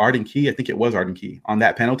on that Arden Key. I think it was Arden Key on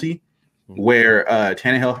that penalty where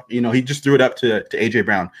Tannehill, he just threw it up to A.J.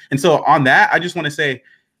 Brown. And so on that, I just want to say,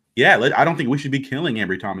 yeah, I don't think we should be killing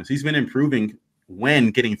Ambry Thomas. He's been improving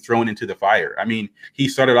when getting thrown into the fire. I mean, he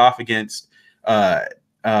started off against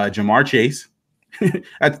Ja'Marr Chase.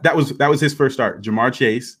 that was his first start. Ja'Marr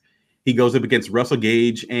Chase. He goes up against Russell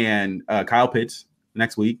Gage and Kyle Pitts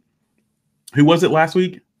next week. Who was it last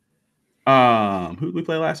week? Who did we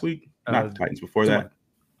play last week? Not the Titans. Before that.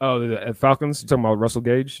 Oh, the Falcons. You're talking about Russell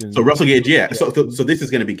Gage. So Russell Gage, yeah. So this is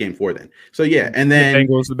going to be game 4 then. So yeah, and then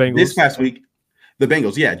the Bengals. This past week, the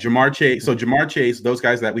Bengals, yeah. Ja'Marr Chase. So Ja'Marr Chase, those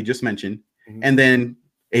guys that we just mentioned, and then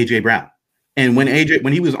A.J. Brown. And when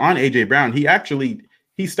he was on A.J. Brown,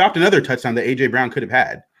 he stopped another touchdown that A.J. Brown could have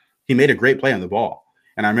had. He made a great play on the ball.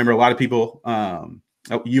 And I remember a lot of people,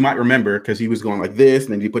 you might remember, because he was going like this,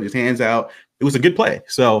 and then he put his hands out. It was a good play.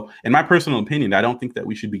 So in my personal opinion, I don't think that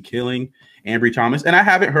we should be killing Ambry Thomas. And I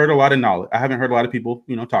haven't heard a lot of knowledge. I haven't heard a lot of people,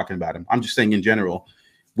 talking about him. I'm just saying in general,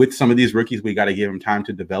 with some of these rookies, we got to give them time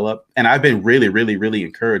to develop. And I've been really, really, really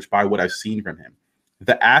encouraged by what I've seen from him.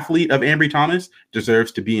 The athlete of Ambry Thomas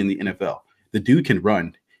deserves to be in the NFL. The dude can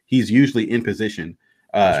run. He's usually in position.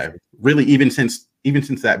 Really, even since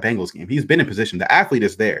that Bengals game, he's been in position. The athlete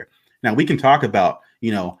is there. Now we can talk about,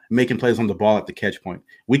 making plays on the ball at the catch point.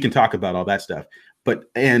 We can talk about all that stuff, but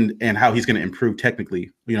and how he's going to improve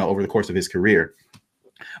technically, over the course of his career.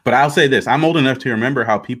 But I'll say this: I'm old enough to remember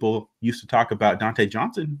how people used to talk about Dante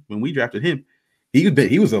Johnson when we drafted him.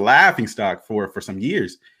 He was a laughing stock for some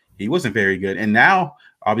years. He wasn't very good, and now,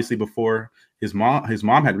 obviously, before his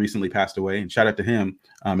mom had recently passed away, and shout out to him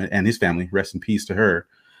and his family. Rest in peace to her.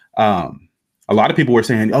 A lot of people were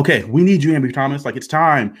saying, "Okay, we need you, Ambry Thomas. Like, it's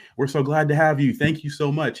time. We're so glad to have you. Thank you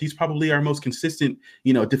so much. He's probably our most consistent,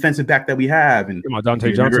 defensive back that we have." And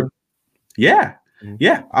Dante Johnson. Yeah.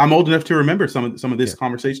 Yeah, I'm old enough to remember some of this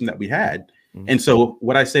conversation that we had. And so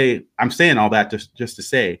I'm saying all that just to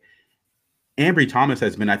say, Ambry Thomas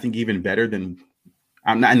has been, I think, even better than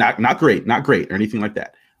not great or anything like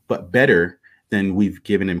that, but better than we've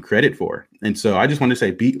given him credit for. And so I just want to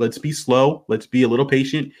say, let's be slow. Let's be a little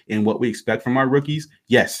patient in what we expect from our rookies.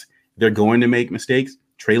 Yes, they're going to make mistakes,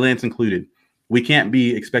 Trey Lance included. We can't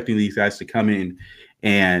be expecting these guys to come in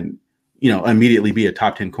and immediately be a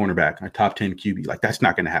top 10 cornerback, a top 10 QB. Like, that's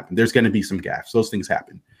not going to happen. There's going to be some gaffes. Those things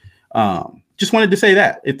happen. Just wanted to say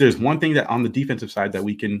that if there's one thing that on the defensive side that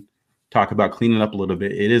we can talk about cleaning up a little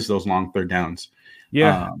bit, it is those long third downs.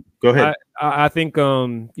 Yeah. Go ahead. I think,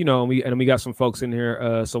 we got some folks in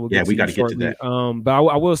here. So we got to get to that. But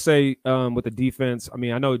I will say with the defense, I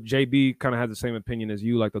mean, I know JB kind of had the same opinion as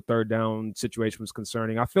you, like the third down situation was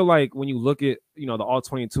concerning. I feel like when you look at, the all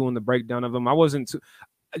 22 and the breakdown of them, I wasn't too,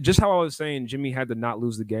 just how I was saying, Jimmy had to not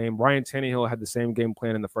lose the game. Ryan Tannehill had the same game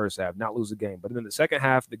plan in the first half, not lose the game. But in the second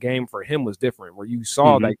half, the game for him was different, where you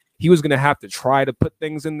saw like he was going to have to try to put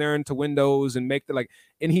things in there into windows and make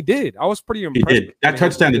and he did. I was pretty impressed. He did. That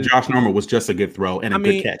touchdown to Josh Norman was just a good throw and a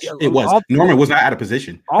good catch. It was. Norman was not out of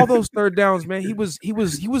position. All those third downs, man, he was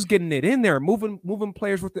getting it in there, moving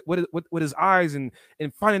players with his eyes and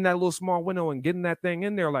finding that little small window and getting that thing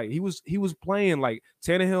in there. Like he was playing like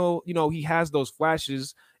Tannehill. He has those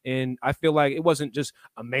flashes. And I feel like it wasn't just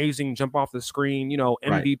amazing jump off the screen,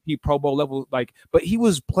 MVP Pro Bowl level, but he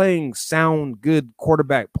was playing sound, good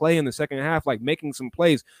quarterback play in the second half, like making some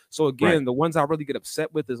plays. So again, the ones I really get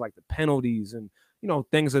upset with is like the penalties and,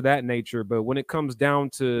 things of that nature. But when it comes down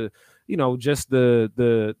to, just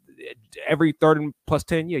the every third and plus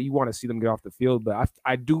 10, you want to see them get off the field. But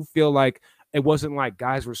I do feel like it wasn't like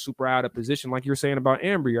guys were super out of position, like you're saying about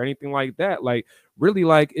Ambry or anything like that. Like really,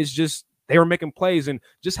 like it's just, they were making plays. And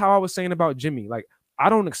just how I was saying about Jimmy, like, I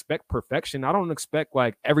don't expect perfection. I don't expect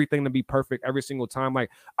like everything to be perfect every single time. Like,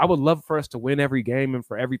 I would love for us to win every game and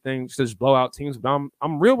for everything to just blow out teams. But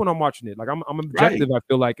I'm real when I'm watching it. Like, I'm objective, I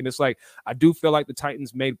feel like. And it's like, I do feel like the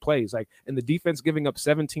Titans made plays. Like, and the defense giving up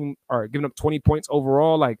 20 points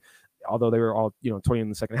overall, like, although they were all, 20 in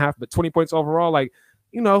the second half, but 20 points overall, like,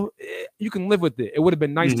 you can live with it. It would have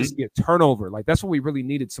been nice to see a turnover. Like, that's what we really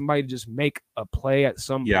needed. Somebody to just make a play at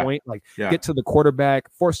some point, like get to the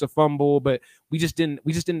quarterback, force a fumble. But we just didn't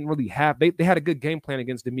really have, they had a good game plan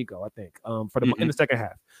against D'Amico, I think, in the second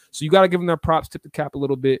half. So you got to give them their props, tip the cap a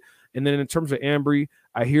little bit. And then in terms of Ambry,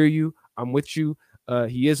 I hear you. I'm with you.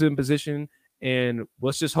 He is in position. And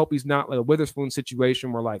let's just hope he's not like a Witherspoon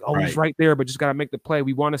situation where like, he's right there, but just got to make the play.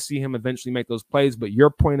 We want to see him eventually make those plays. But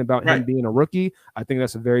your point about him being a rookie, I think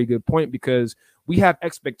that's a very good point because we have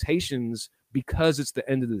expectations because it's the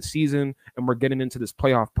end of the season and we're getting into this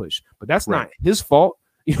playoff push. But that's not his fault.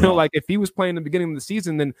 Like if he was playing the beginning of the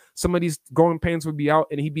season, then some of these growing pains would be out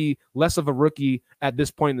and he'd be less of a rookie at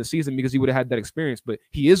this point in the season because he would have had that experience. But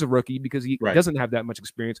he is a rookie because he doesn't have that much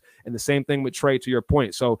experience. And the same thing with Trey, to your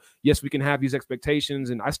point. So yes, we can have these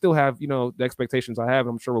expectations and I still have, the expectations I have.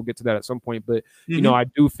 I'm sure we'll get to that at some point. But, I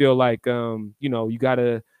do feel like, you got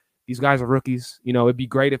to, these guys are rookies. It'd be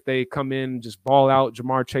great if they come in, just ball out,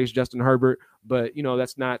 Jamar Chase, Justin Herbert. But,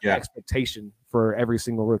 that's not the expectation for every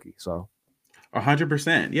single rookie. So.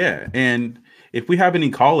 100%, yeah. And if we have any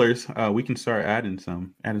callers, we can start adding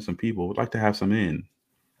some people. We'd like to have some in.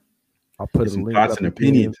 I'll put some thoughts and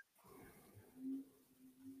opinions.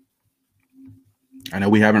 I know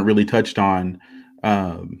we haven't really touched on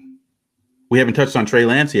Trey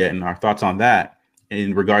Lance yet, and our thoughts on that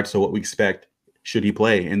in regards to what we expect should he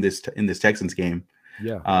play in this Texans game.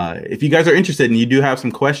 Yeah. If you guys are interested and you do have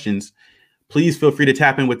some questions, please feel free to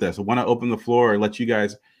tap in with us. I want to open the floor and let you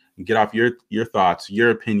guys get off your thoughts,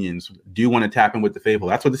 your opinions. Do you want to tap in with the Fable?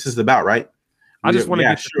 That's what this is about, right? I just want to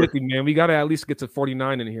get to 50, man. We got to at least get to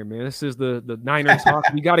 49 in here, man. This is the Niners talk.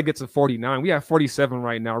 We got to get to 49. We have 47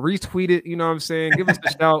 right now. Retweet it. You know what I'm saying? Give us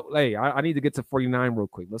a shout. Hey, I need to get to 49 real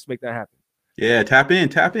quick. Let's make that happen. Yeah, tap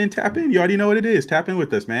in. You already know what it is. Tap in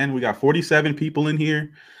with us, man. We got 47 people in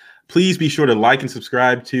here. Please be sure to like and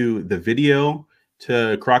subscribe to the video,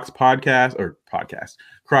 to Croc's Croc's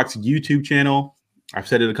YouTube channel. I've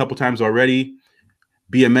said it a couple times already.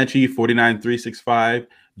 Biamechi 49365,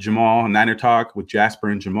 Jamal Niner Talk with Jasper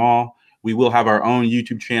and Jamal. We will have our own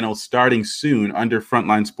YouTube channel starting soon under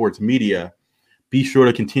Frontline Sports Media. Be sure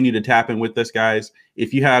to continue to tap in with us, guys.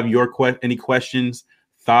 If you have any questions,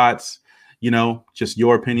 thoughts, just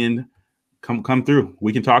your opinion, come through.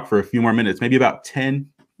 We can talk for a few more minutes, maybe about 10,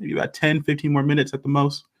 15 more minutes at the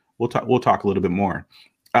most. We'll talk a little bit more.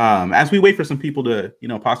 As we wait for some people to,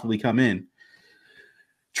 possibly come in.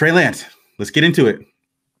 Trey Lance, let's get into it.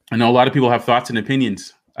 I know a lot of people have thoughts and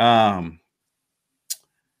opinions.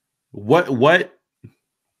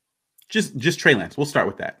 Just Trey Lance. We'll start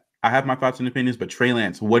with that. I have my thoughts and opinions, but Trey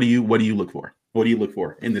Lance, what do you look for? What do you look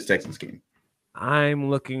for in this Texans game? I'm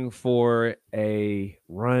looking for a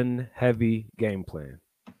run-heavy game plan.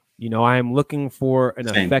 I'm looking for an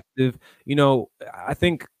effective, I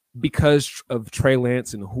think because of Trey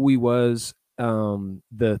Lance and who he was,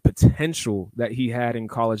 the potential that he had in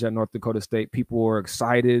college at North Dakota State, people were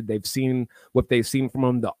excited. They've seen what they've seen from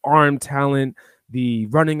him, the arm talent, the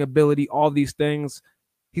running ability, all these things.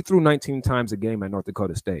 He threw 19 times a game at North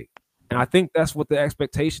Dakota State. And I think that's what the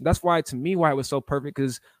expectation, that's why, to me, why it was so perfect,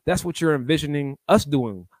 because that's what you're envisioning us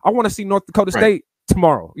doing. I want to see North Dakota State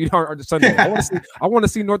tomorrow, or Sunday. I want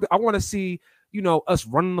to see us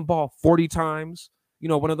running the ball 40 times,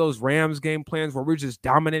 one of those Rams game plans where we're just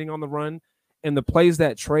dominating on the run. And the plays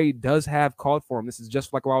that Trey does have called for him, this is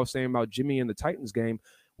just like what I was saying about Jimmy in the Titans game,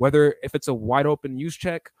 whether if it's a wide open use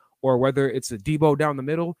check or whether it's a Debo down the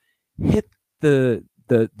middle, hit the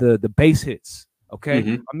base hits. Okay.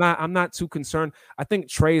 Mm-hmm. I'm not too concerned. I think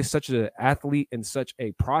Trey is such an athlete and such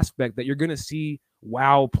a prospect that you're going to see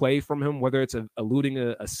wow play from him, whether it's eluding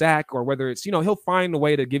a sack or whether it's, he'll find a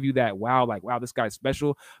way to give you that wow, like, wow, this guy's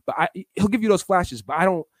special. But he'll give you those flashes, but I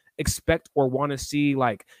don't expect or want to see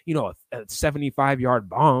a 75-yard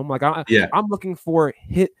bomb. Like I'm looking for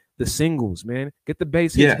hit the singles, man. Get the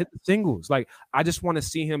base hits, hit the singles. Like I just want to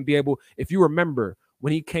see him be able, if you remember,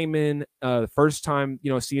 when he came in the first time,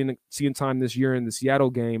 seeing time this year in the Seattle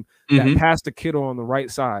game, that pass to Kittle on the right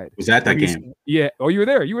side. Was that game? Yeah. Oh, you were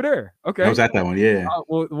there. You were there. Okay. I was at that one. Yeah.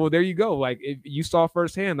 Well, there you go. Like if you saw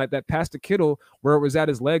firsthand, like that pass to Kittle where it was at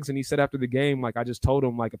his legs, and he said after the game, like I just told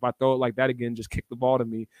him, like if I throw it like that again, just kick the ball to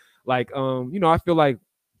me. Like I feel like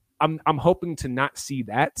I'm hoping to not see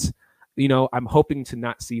that. I'm hoping to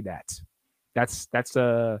not see that. That's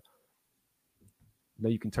No,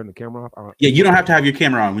 you can turn the camera off. Yeah, you don't have to have your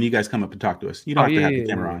camera on when you guys come up and talk to us. You don't have to have the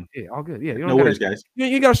camera on. Yeah, all good. Yeah, no worries, guys.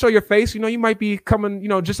 You got to show your face. You might be coming,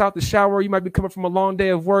 just out the shower. You might be coming from a long day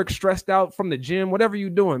of work, stressed out from the gym, whatever you're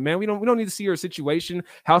doing, man. We don't need to see your situation.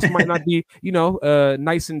 House might not be,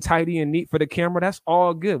 nice and tidy and neat for the camera. That's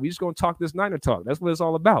all good. We just gonna talk this Niner talk. That's what it's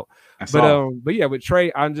all about. But yeah, with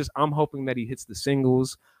Trey, I'm hoping that he hits the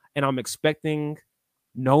singles, and I'm expecting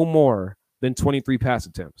no more than 23 pass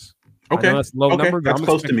attempts. Okay, that's low number. That's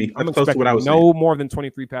close to me. That's close to what I was saying. No more than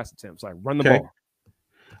 23 pass attempts. Like run the ball.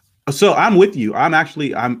 So I'm with you.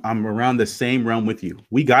 I'm around the same realm with you.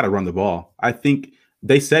 We got to run the ball. I think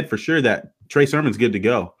they said for sure that Trey Sermon's good to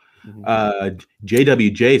go.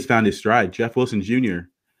 JWJ's found his stride. Jeff Wilson Jr.,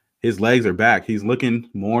 his legs are back. He's looking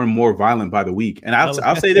more and more violent by the week. And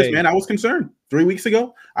I'll say this, man. I was concerned 3 weeks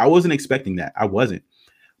ago. I wasn't expecting that. I wasn't.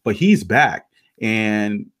 But he's back.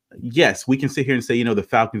 And yes, we can sit here and say, the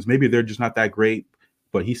Falcons, maybe they're just not that great,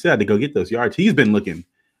 but he said to go get those yards. He's been looking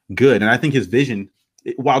good. And I think his vision,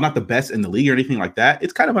 while not the best in the league or anything like that,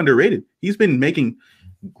 it's kind of underrated. He's been making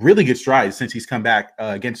really good strides since he's come back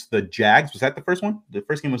against the Jags. Was that the first one? The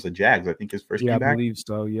first game was the Jags, I think his first game back. I believe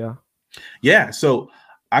so, yeah. Yeah, so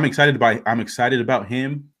I'm excited about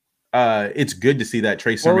him. It's good to see that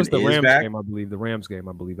Trey Sermon is back. The Rams game,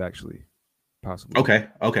 I believe, actually. Possibly.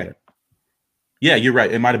 Okay. Yeah, you're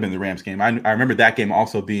right. It might have been the Rams game. I remember that game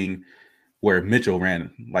also being where Mitchell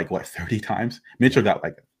ran 30 times. Mitchell got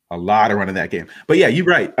a lot of run in that game. But yeah, you're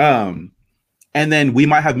right. And then we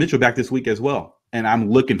might have Mitchell back this week as well. And I'm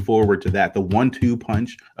looking forward to that. The 1-2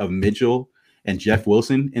 punch of Mitchell and Jeff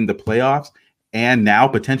Wilson in the playoffs, and now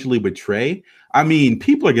potentially with Trey. I mean,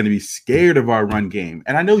 people are going to be scared of our run game.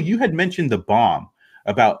 And I know you had mentioned the bomb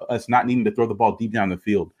about us not needing to throw the ball deep down the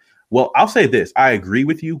field. Well, I'll say this. I agree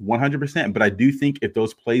with you 100%, but I do think if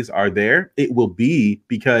those plays are there, it will be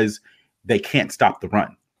because they can't stop the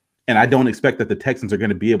run. And I don't expect that the Texans are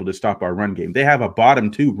going to be able to stop our run game. They have a bottom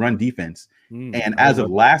 2 run defense. And as of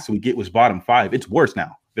last week, it was bottom 5. It's worse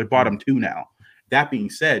now. They're bottom 2 now. That being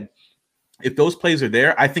said, if those plays are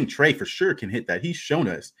there, I think Trey for sure can hit that. He's shown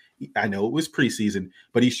us I know it was preseason,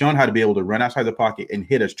 but he's shown how to be able to run outside the pocket and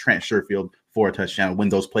hit a Trent Sherfield for a touchdown when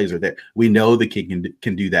those plays are there. We know the kid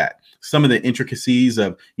can do that. Some of the intricacies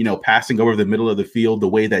of, you know, passing over the middle of the field the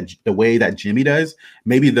way that Jimmy does,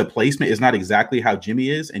 maybe the placement is not exactly how Jimmy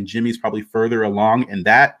is, and Jimmy's probably further along in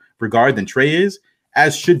that regard than Trey is,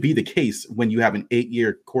 as should be the case when you have an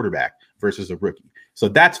 8-year quarterback versus a rookie. So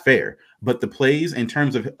that's fair. But the plays in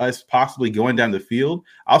terms of us possibly going down the field,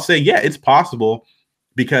 I'll say, yeah, it's possible,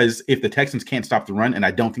 because if the Texans can't stop the run, and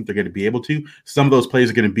I don't think they're going to be able to, some of those plays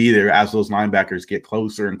are going to be there as those linebackers get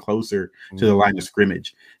closer and closer to the line of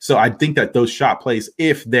scrimmage. So I think that those shot plays,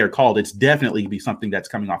 if they're called, it's definitely be something that's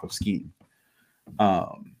coming off of scheme.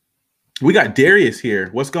 We got Darius here.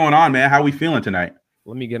 What's going on, man? How we feeling tonight?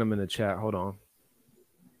 Let me get him in the chat. Hold on.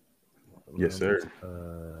 Yes, sir.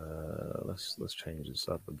 Let's change this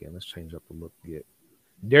up again. Let's change up the look. Get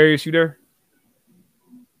Darius, you there?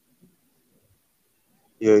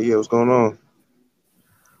 Yeah. What's going on?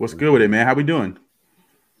 What's good with it, man? How we doing?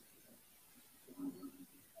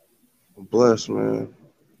 I'm blessed, man.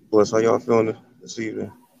 Blessed. How y'all feeling this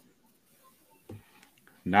evening?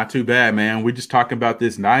 Not too bad, man. We're just talking about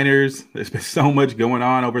this Niners. There's been so much going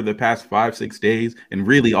on over the past 5-6 days and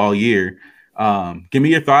really all year. Give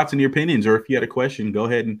me your thoughts and your opinions, or if you had a question, go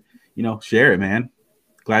ahead and, you know, share it, man.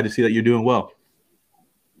 Glad to see that you're doing well.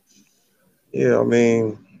 Yeah, I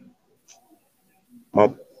mean,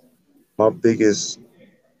 my biggest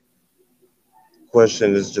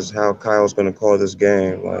question is just how Kyle's going to call this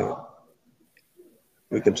game. Like,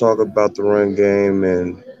 we can talk about the run game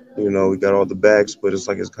and, you know, we got all the backs, but it's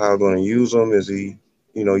like, is Kyle going to use them? Is he,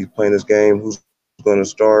 you know, he's playing this game? Who's going to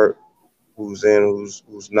start? Who's in?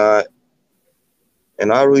 Who's not?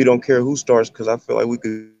 And I really don't care who starts, because I feel like we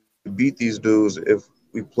could beat these dudes if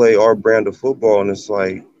we play our brand of football. And it's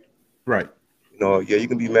like, right, you know, yeah, you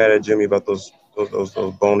can be mad at Jimmy about those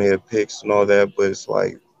bonehead picks and all that, but it's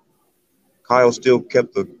like Kyle still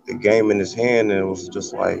kept the game in his hand, and it was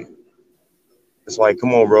just like, it's like,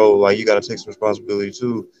 come on, bro, like, you got to take some responsibility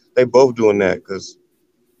too. They both doing that, because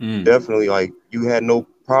definitely, like, you had no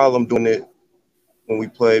problem doing it when we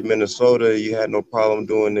played Minnesota. You had no problem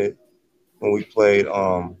doing it when we played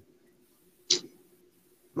a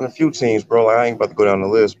few teams, bro. Like, I ain't about to go down the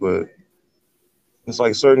list, but it's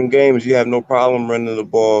like certain games you have no problem running the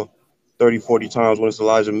ball 30, 40 times when it's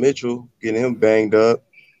Elijah Mitchell, getting him banged up,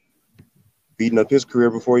 beating up his career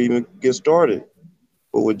before he even gets started.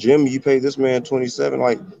 But with Jimmy, you pay this man 27.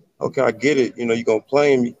 Like, okay, I get it. You know, you're going to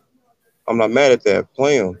play him. I'm not mad at that.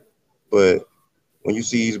 Play him. But when you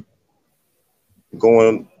see he's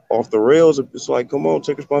going off the rails, it's like, come on,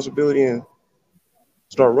 take responsibility and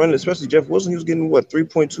start running. Especially Jeff Wilson, he was getting,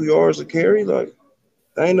 3.2 yards a carry? Like,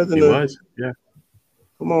 that ain't nothing yeah.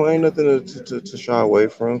 Come on, ain't nothing to shy away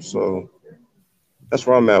from. So that's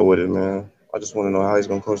where I'm at with it, man. I just want to know how he's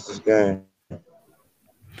going to coach this game.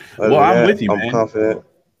 Well, I'm with you, man. I'm confident.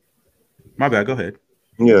 My bad. Go ahead.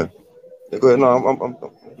 Yeah. Go ahead. No, I'm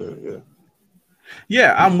good. Yeah.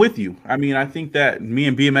 Yeah, I'm with you. I mean, I think that me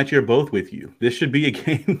and BMX are both with you. This should be a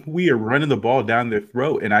game we are running the ball down their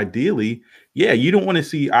throat. And ideally, yeah, I don't want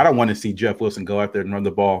to see Jeff Wilson go out there and run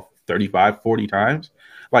the ball 35, 40 times.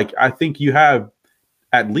 Like, I think you have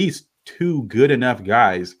at least 2 good enough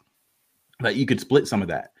guys that you could split some of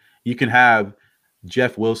that. You can have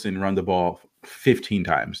Jeff Wilson run the ball 15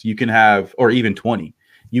 times. You can have, or even 20.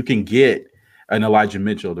 You can get an Elijah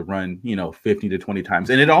Mitchell to run, 15 to 20 times.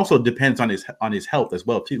 And it also depends on his health as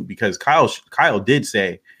well, too, because Kyle did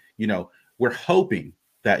say, we're hoping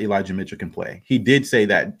that Elijah Mitchell can play. He did say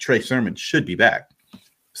that Trey Sermon should be back.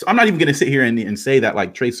 So I'm not even going to sit here and say that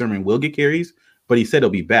like Trey Sermon will get carries, but he said he'll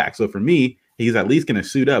be back. So for me, he's at least going to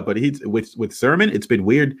suit up. But he's with Sermon, it's been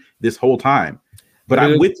weird this whole time. But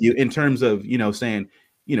I'm with you in terms of, saying,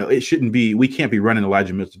 it shouldn't be, we can't be running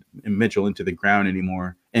Elijah Mitchell into the ground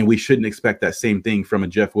anymore. And we shouldn't expect that same thing from a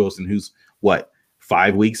Jeff Wilson who's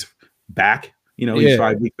 5 weeks back? He's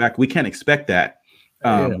 5 weeks back. We can't expect that.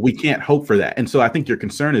 We can't hope for that. And so I think your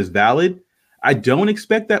concern is valid. I don't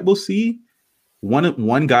expect that we'll see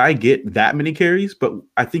one guy get that many carries, but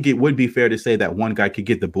I think it would be fair to say that one guy could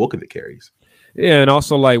get the bulk of the carries. Yeah, and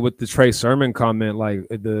also like with the Trey Sermon comment, like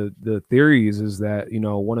the theories is that,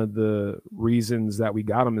 one of the reasons that we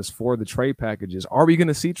got him is for the trade packages. Are we going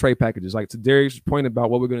to see trade packages? Like to Darius' point about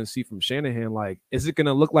what we're going to see from Shanahan, like, is it going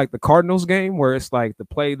to look like the Cardinals game where it's like the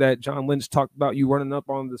play that John Lynch talked about, you running up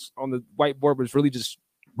on the whiteboard, but it's really just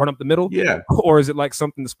run up the middle? Yeah. Or is it like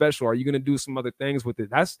something special? Are you going to do some other things with it?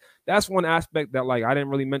 That's one aspect that like I didn't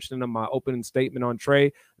really mention in my opening statement on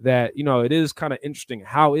Trey, that it is kind of interesting.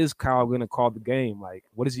 How is Kyle going to call the game? Like,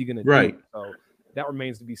 what is he going to do? So that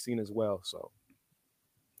remains to be seen as well. So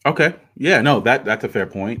Okay. Yeah, no, that's a fair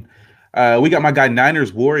point. We got my guy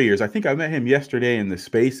Niners Warriors. I think I met him yesterday in the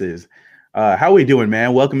spaces. How we doing,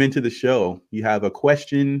 man? Welcome into the show. You have a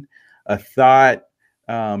question, a thought,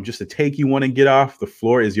 just a take you want to get off. The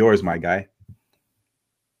floor is yours, my guy.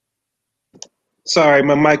 Sorry,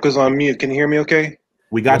 my mic was on mute. Can you hear me okay?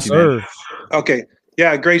 We got Yes, you, man. sir. Okay.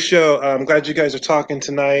 Yeah, great show. I'm glad you guys are talking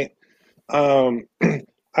tonight. I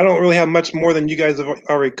don't really have much more than you guys have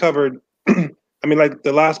already covered. I mean, like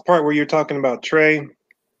the last part where you're talking about Trey,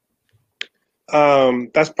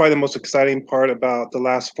 that's probably the most exciting part about the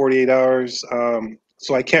last 48 hours.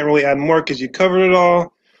 So I can't really add more because you covered it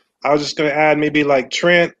all. I was just going to add maybe like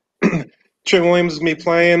Trent, Trent Williams is me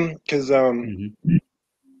playing because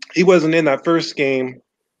he wasn't in that first game.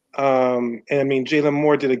 And I mean, Jalen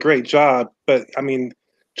Moore did a great job, but I mean,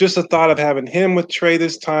 just the thought of having him with Trey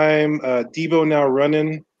this time, Debo now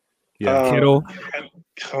running. Yeah. Kittle.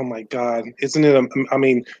 Oh my God, isn't it? I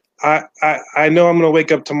mean, I know I'm gonna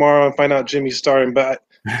wake up tomorrow and find out Jimmy's starting, but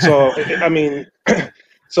so I mean,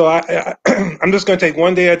 so I'm just gonna take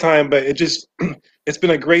one day at a time. But it's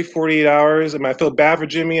been a great 48 hours, and I feel bad for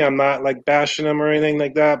Jimmy. I'm not like bashing him or anything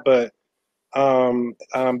like that, but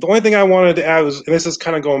the only thing I wanted to add was, and this is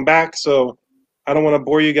kind of going back, so I don't want to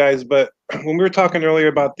bore you guys, but when we were talking earlier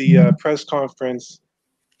about the press conference,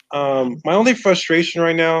 my only frustration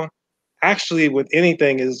right now, actually with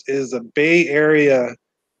anything, is the Bay Area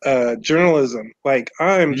journalism. Like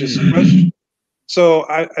I'm just frustrated. So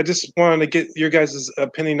I just wanted to get your guys'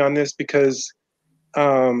 opinion on this because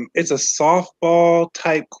it's a softball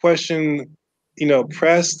type question,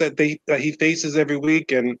 press that he faces every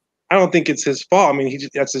week, and I don't think it's his fault. I mean,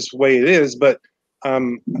 that's just the way it is. But I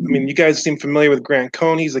mean, you guys seem familiar with Grant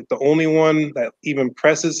Cohn. He's like the only one that even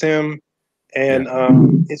presses him, and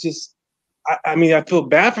it's just. I mean, I feel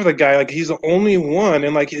bad for the guy. Like he's the only one,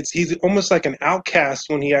 and like he's almost like an outcast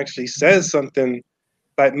when he actually says something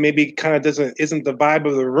that maybe kind of isn't the vibe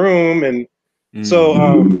of the room. And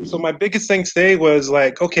so my biggest thing today was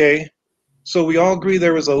like, okay, so we all agree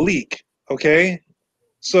there was a leak, okay?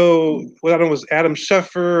 So what I don't know was Adam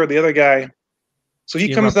Schefter or the other guy. So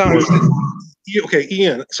he comes out and says, okay,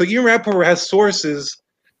 Ian. So Ian Rappaport has sources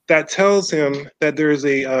that tells him that there's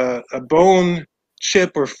a bone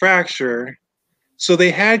chip or fracture. So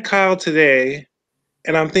they had Kyle today,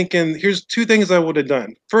 and I'm thinking, here's two things I would have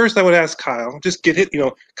done. First, I would ask Kyle, just get hit.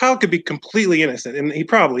 Kyle could be completely innocent, and he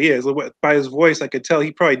probably is. By his voice, I could tell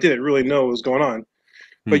he probably didn't really know what was going on.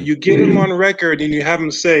 But you get him on record, and you have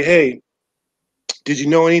him say, hey, did you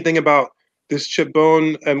know anything about this chip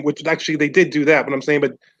bone? And which actually they did do that, but I'm saying,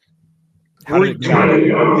 but how did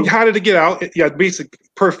it get out? Yeah, basically,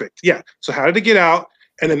 perfect. Yeah. So how did it get out?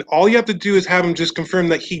 And then all you have to do is have him just confirm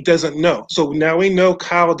that he doesn't know. So now we know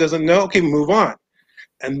Kyle doesn't know. Okay, move on.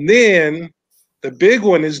 And then the big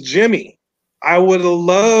one is Jimmy. I would have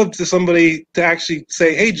loved somebody to actually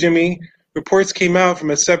say, hey, Jimmy, reports came out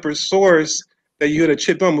from a separate source that you had a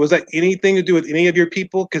chip bone. Was that anything to do with any of your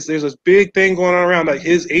people? Because there's this big thing going on around that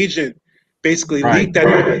his agent basically leaked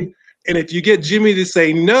that. And if you get Jimmy to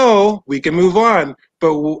say no, we can move on.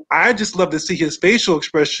 But I just love to see his facial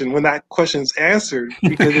expression when that question's answered,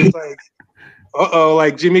 because it's like,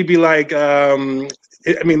 like Jimmy be like, I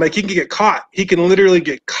mean, like he can get caught. He can literally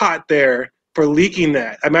get caught there for leaking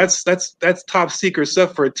that. I mean, that's top secret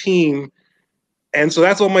stuff for a team. And so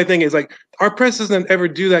that's what my thing is. Like, our press doesn't ever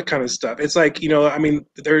do that kind of stuff. It's like, I mean,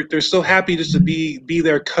 they're so happy just to be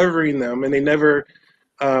there covering them, and they never.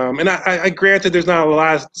 And I granted there's not a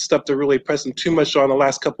lot of stuff to really press them too much on the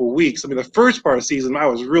last couple of weeks. I mean, the first part of the season, I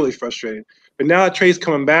was really frustrated. But now that Trey's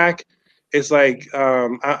coming back, it's like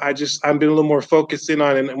I'm been a little more focused in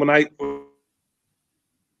on it. And when I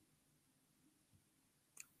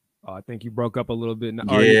think you broke up a little bit.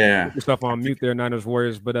 Yeah. Put yourself on mute there, Niners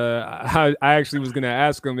Warriors. But I actually was going to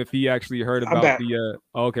ask him if he actually heard about the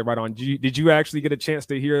okay, right on. Did you actually get a chance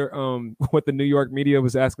to hear what the New York media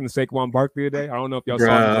was asking Saquon Barkley today? I don't know if y'all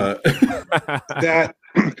saw that.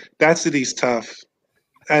 That city's tough.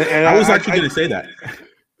 And I was actually going to say that.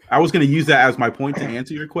 I was going to use that as my point to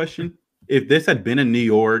answer your question. If this had been in New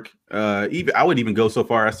York, I would even go so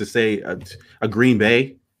far as to say a Green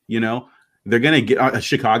Bay, they're going to get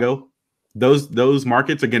Chicago. Those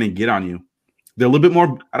markets are going to get on you. They're a little bit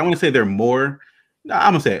more. I don't want to say they're more. No,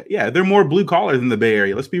 I'm going to say it. Yeah, they're more blue collar than the Bay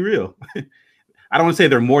Area. Let's be real. I don't want to say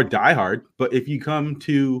they're more diehard, but if you come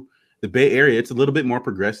to the Bay Area, it's a little bit more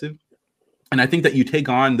progressive. And I think that you take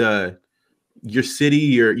on your city,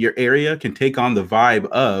 your area can take on the vibe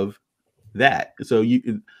of that. So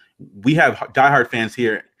we have diehard fans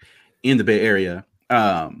here in the Bay Area.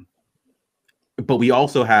 But we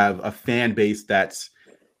also have a fan base that's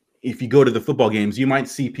if you go to the football games, you might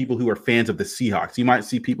see people who are fans of the Seahawks. You might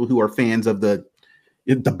see people who are fans of the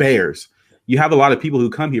Bears. You have a lot of people who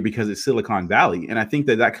come here because it's Silicon Valley. And I think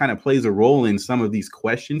that kind of plays a role in some of these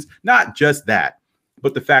questions. Not just that,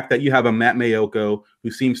 but the fact that you have a Matt Mayoko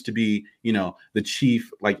who seems to be, the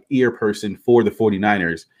chief ear person for the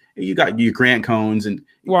 49ers. You got your Grant Cohns, and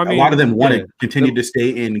a lot of them want to continue to stay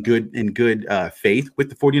in good faith with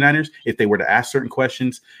the 49ers. If they were to ask certain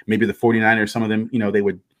questions, maybe the 49ers, some of them, they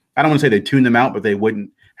would, I don't want to say they tune them out, but they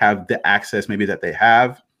wouldn't have the access maybe that they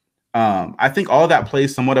have. I think all of that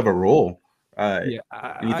plays somewhat of a role. Any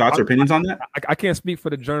thoughts or opinions on that? I can't speak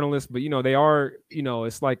for the journalists, but they are,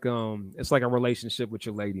 it's like a relationship with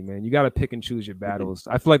your lady, man. You got to pick and choose your battles.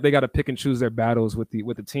 I feel like they got to pick and choose their battles with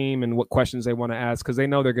the team and what questions they want to ask, because they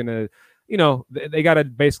know they're gonna, they got to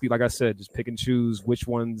basically, like I said, just pick and choose which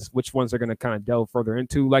ones they're gonna kind of delve further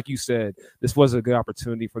into. Like you said, this was a good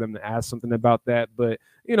opportunity for them to ask something about that, but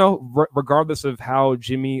regardless of how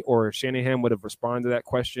Jimmy or Shanahan would have responded to that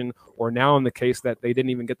question, or now in the case that they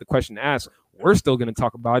didn't even get the question asked, we're still going to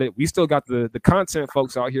talk about it. We still got the content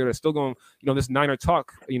folks out here that's still going, this Niner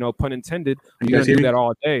talk, pun intended. We're going to do that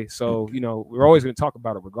all day. So, we're always going to talk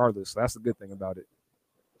about it regardless. So that's the good thing about it.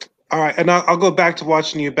 All right. And I'll go back to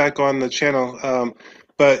watching you back on the channel.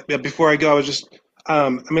 But before I go, I was just,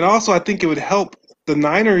 also I think it would help the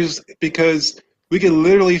Niners, because we could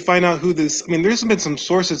literally find out who this, there's been some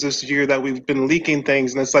sources this year that we've been leaking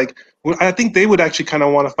things. And it's like, I think they would actually kind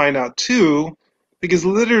of want to find out too, because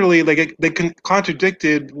literally they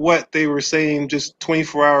contradicted what they were saying just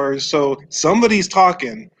 24 hours. So somebody's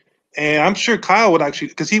talking, and I'm sure Kyle would actually,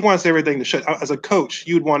 because he wants everything to shut. As a coach,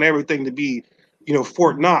 you'd want everything to be,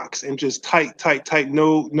 Fort Knox and just tight,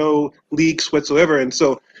 no leaks whatsoever. And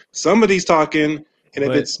so somebody's talking, and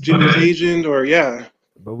if it's Jimmy's agent or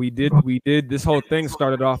But we did this whole thing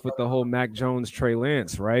started off with the whole Mac Jones, Trey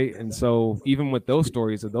Lance, right? And so even with those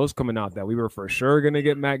stories of those coming out that we were for sure going to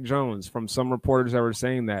get Mac Jones, from some reporters that were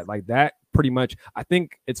saying that, that pretty much, I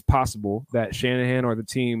think it's possible that Shanahan or the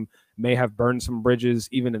team may have burned some bridges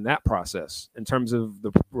even in that process in terms of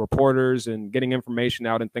the reporters and getting information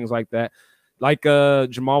out and things like that. Like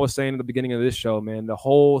Jamal was saying at the beginning of this show, man, the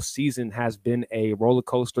whole season has been a roller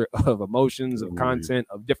coaster of emotions, of content,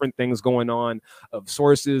 of different things going on, of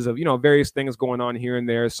sources, of, various things going on here and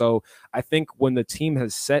there. So I think when the team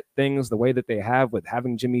has set things the way that they have, with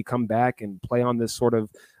having Jimmy come back and play on this sort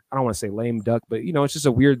of, I don't want to say lame duck, but, it's just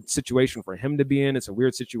a weird situation for him to be in. It's a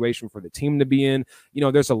weird situation for the team to be in.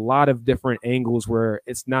 There's a lot of different angles where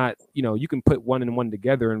it's not, you can put one and one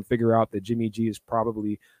together and figure out that Jimmy G is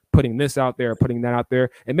probably putting this out there, putting that out there,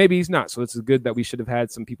 and maybe he's not. So it's good that we should have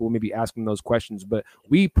had some people maybe asking those questions, but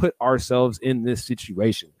we put ourselves in this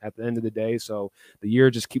situation at the end of the day. So the year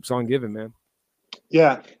just keeps on giving, man.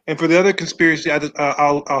 Yeah. And for the other conspiracy,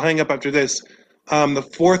 I'll hang up after this. The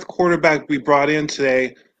fourth quarterback we brought in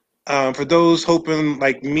today, for those hoping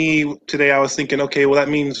like me today, I was thinking, okay, well, that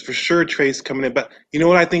means for sure Trey's coming in. But you know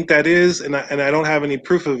what I think that is? And I don't have any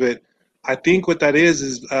proof of it. I think what that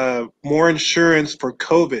is more insurance for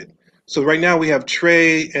COVID. So right now we have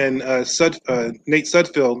Trey and Nate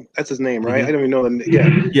Sudfeld. That's his name, right? Mm-hmm. I don't even know the name. Yeah.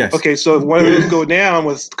 Yes. Okay, so if one of those go down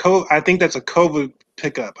with COVID, I think that's a COVID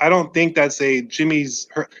pickup. I don't think that's a Jimmy's.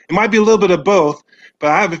 It might be a little bit of both,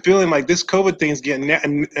 but I have a feeling like this COVID thing's getting.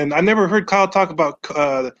 And I never heard Kyle talk about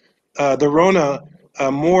the Rona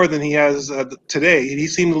more than he has today. He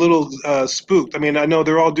seemed a little spooked. I know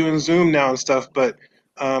they're all doing Zoom now and stuff, but.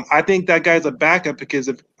 I think that guy's a backup because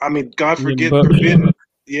God forbid,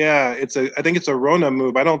 yeah, I think it's a Rona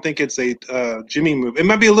move. I don't think it's a Jimmy move. It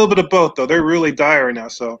might be a little bit of both though. They're really dire now.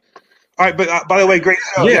 So, all right. But by the way, great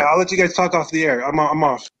show. Yeah, I'll let you guys talk off the air. I'm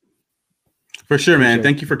off. For sure, man.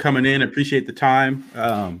 Thank you for coming in. Appreciate the time.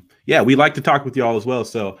 We like to talk with you all as well.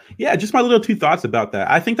 So just my little two thoughts about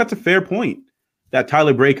that. I think that's a fair point that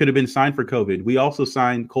Tyler Bray could have been signed for COVID. We also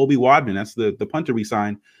signed Colby Wadman. That's the punter we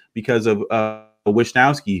signed because of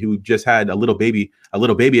Wisnowski, who just had a little baby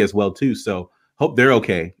as well too. So hope they're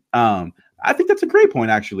okay. I think that's a great point,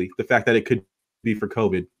 actually. The fact that it could be for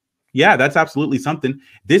COVID. Yeah, that's absolutely something.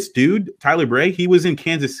 This dude, Tyler Bray, he was in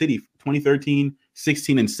Kansas City 2013,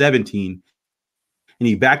 16, and 17, and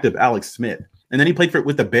he backed up Alex Smith. And then he played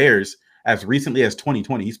with the Bears as recently as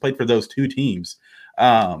 2020. He's played for those two teams.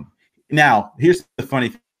 Now, here's the funny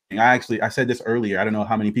thing. I said this earlier. I don't know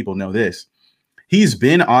how many people know this. He's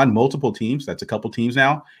been on multiple teams. That's a couple teams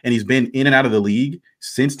now. And he's been in and out of the league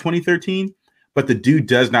since 2013. But the dude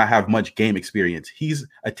does not have much game experience. He's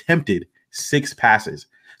attempted 6 passes.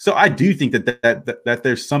 So I do think that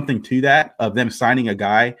there's something to that of them signing a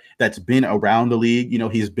guy that's been around the league.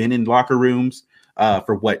 He's been in locker rooms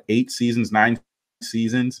for 8 seasons, 9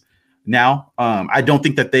 seasons. now. I don't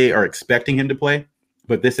think that they are expecting him to play,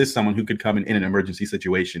 but this is someone who could come in an emergency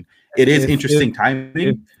situation. It is interesting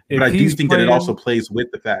timing, but I do think that it also plays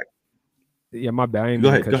with the fact. Yeah, my bad. I ain't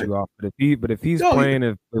gonna cut you off. But if he's playing,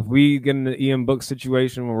 if we get in the Ian Book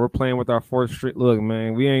situation where we're playing with our fourth street, look,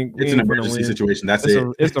 man, it's an emergency situation. That's it.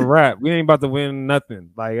 It's a wrap. We ain't about to win nothing.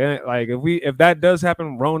 Like if that does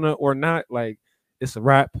happen, Rona or not, like it's a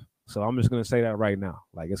wrap. So I'm just gonna say that right now.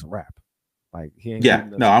 Like it's a wrap. Like he ain't. Yeah,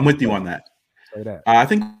 no, I'm with you on that. Say that. I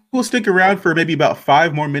think we'll stick around for maybe about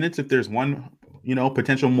 5 more minutes if there's one,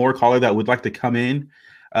 potential more caller that would like to come in.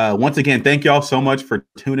 Once again, thank y'all so much for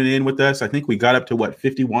tuning in with us. I think we got up to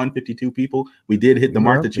 51, 52 people. We did hit the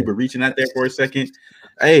mark that you were reaching at there for a second.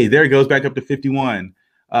 Hey, there it goes back up to 51.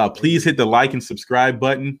 Please hit the like and subscribe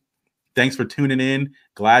button. Thanks for tuning in.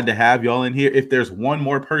 Glad to have y'all in here. If there's one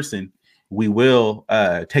more person, we will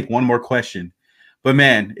take one more question. But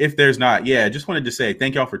man, if there's not, just wanted to say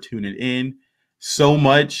thank y'all for tuning in. So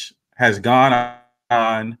much has gone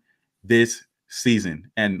on this season.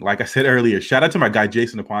 And like I said earlier, shout out to my guy,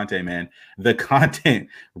 Jason Aponte, man. The content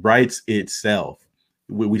writes itself.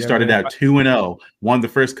 We started out 2-0, won the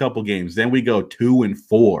first couple games. Then we go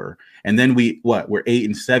 2-4. And then we're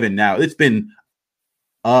 8-7 now. It's been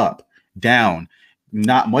up, down,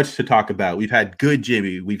 not much to talk about. We've had good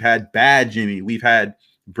Jimmy. We've had bad Jimmy. We've had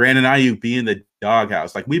Brandon Ayuk be in the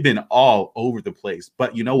doghouse. Like we've been all over the place.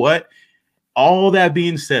 But you know what? All that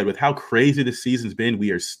being said, with how crazy the season's been,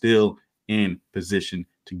 we are still in position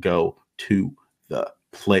to go to the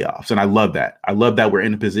playoffs. And I love that. I love that we're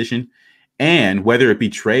in a position. And whether it be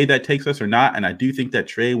Trey that takes us or not, and I do think that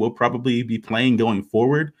Trey will probably be playing going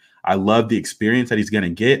forward. I love the experience that he's going to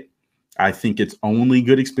get. I think it's only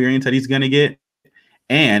good experience that he's going to get.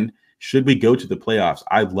 And should we go to the playoffs,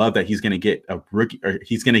 I love that he's going to get a rookie, or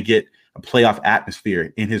he's going to get a playoff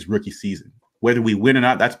atmosphere in his rookie season. Whether we win or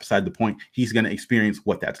not, that's beside the point. He's going to experience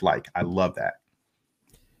what that's like. I love that.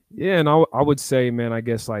 Yeah, and I would say, man, I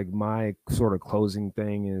guess like my sort of closing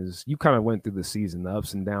thing is you kind of went through the season, the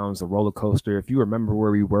ups and downs, the roller coaster. If you remember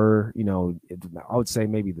where we were, I would say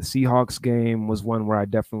maybe the Seahawks game was one where I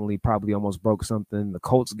definitely probably almost broke something. The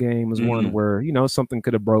Colts game was one where, something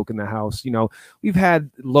could have broken the house. We've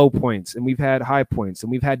had low points and we've had high points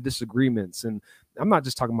and we've had disagreements. And I'm not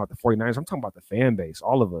just talking about the 49ers. I'm talking about the fan base,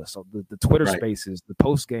 all of us, so the Twitter spaces, the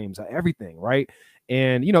post games, everything, right?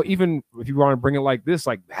 And, even if you want to bring it like this,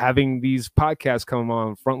 like having these podcasts come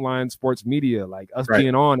on, Frontline Sports Media, like us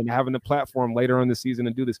being on and having the platform later on the season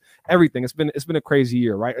and do this, everything. It's been a crazy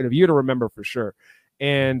year, right? And a year to remember for sure.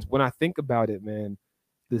 And when I think about it, man,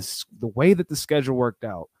 the way that the schedule worked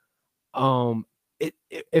out,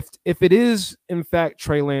 if it is in fact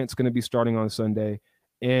Trey Lance going to be starting on Sunday,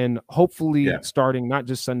 and hopefully starting not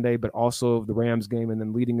just Sunday, but also the Rams game and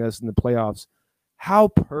then leading us in the playoffs, how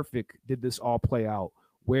perfect did this all play out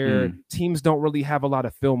where teams don't really have a lot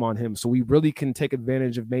of film on him. So we really can take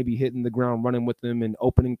advantage of maybe hitting the ground running with them and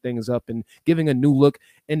opening things up and giving a new look.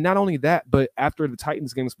 And not only that, but after the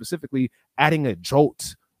Titans game specifically, adding a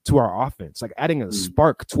jolt to our offense, like adding a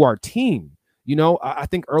spark to our team. I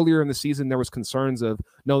think earlier in the season, there was concerns of,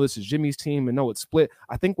 no, this is Jimmy's team and no, it's split.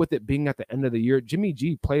 I think with it being at the end of the year, Jimmy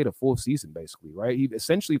G played a full season, basically, right? He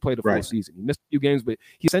essentially played a full season. He missed a few games, but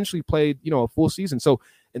he essentially played, a full season. So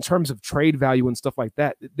in terms of trade value and stuff like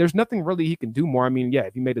that, there's nothing really he can do more. I mean,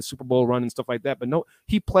 if he made a Super Bowl run and stuff like that, but no,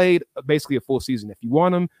 he played basically a full season. If you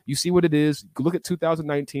want him, you see what it is. Look at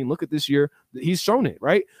 2019, look at this year. He's shown it,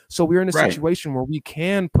 right? So we're in a situation where we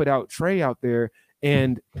can put out Trey out there.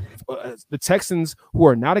 And the Texans, who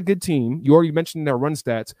are not a good team, you already mentioned their run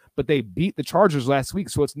stats, but they beat the Chargers last week.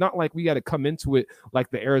 So it's not like we got to come into it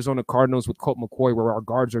like the Arizona Cardinals with Colt McCoy, where our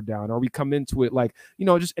guards are down, or we come into it like,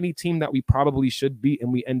 just any team that we probably should beat,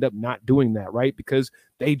 and we end up not doing that, right? Because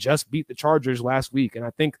they just beat the Chargers last week. And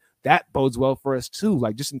I think that bodes well for us too,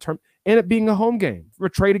 like just in terms, and it being a home game for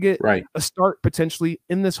Trey to get a start potentially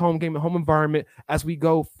in this home game, a home environment, as we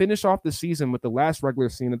go finish off the season with the last regular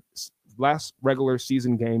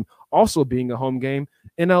season game also being a home game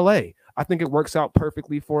in LA. I think it works out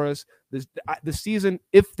perfectly for us. The season,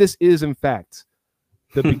 if this is in fact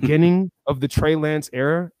the beginning of the Trey Lance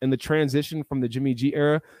era and the transition from the Jimmy G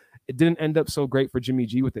era, it didn't end up so great for Jimmy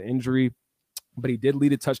G with the injury, but he did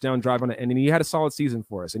lead a touchdown drive on the end, and he had a solid season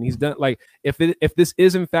for us. And he's done, like, if this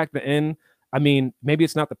is in fact the end, I mean, maybe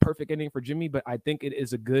it's not the perfect ending for Jimmy, but I think it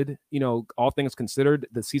is a good, all things considered,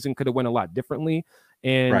 the season could have went a lot differently,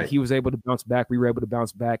 and he was able to bounce back. We were able to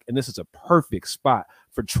bounce back, and this is a perfect spot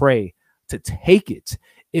for Trey to take it.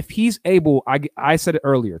 If he's able, I said it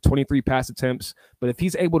earlier, 23 pass attempts, but if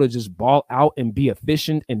he's able to just ball out and be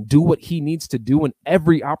efficient and do what he needs to do in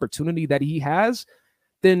every opportunity that he has,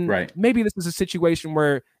 then maybe this is a situation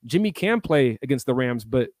where Jimmy can play against the Rams,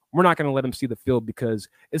 but we're not going to let him see the field because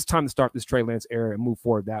it's time to start this Trey Lance era and move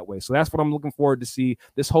forward that way. So that's what I'm looking forward to see.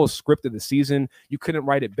 This whole script of the season, you couldn't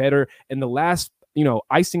write it better. And the last,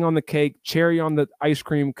 icing on the cake, cherry on the ice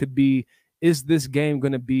cream could be, is this game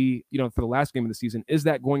going to be, for the last game of the season, is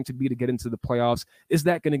that going to be to get into the playoffs? Is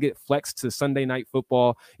that going to get flexed to Sunday Night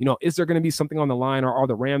Football? Is there going to be something on the line, or are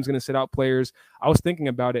the Rams going to sit out players? I was thinking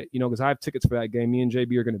about it, because I have tickets for that game. Me and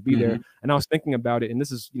JB are going to be there. And I was thinking about it, and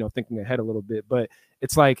this is, thinking ahead a little bit, but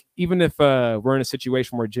it's like, even if we're in a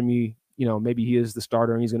situation where Jimmy, maybe he is the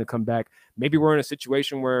starter and he's going to come back. Maybe we're in a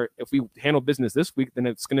situation where if we handle business this week, then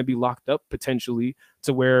it's going to be locked up potentially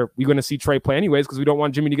to where we're going to see Trey play anyways because we don't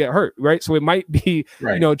want Jimmy to get hurt, right? So it might be,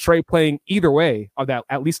 Trey playing either way of that,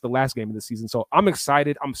 at least the last game of the season. So I'm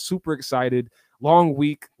excited. I'm super excited. Long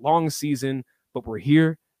week, long season, but we're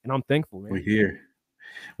here and I'm thankful, man.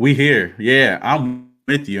 We here. Yeah, I'm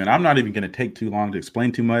with you, and I'm not even going to take too long to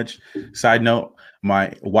explain too much. Side note, my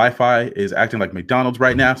Wi-Fi is acting like McDonald's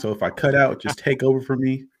right now, so if I cut out, just take over for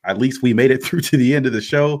me. At least we made it through to the end of the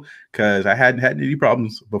show because I hadn't had any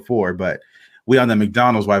problems before, but we on the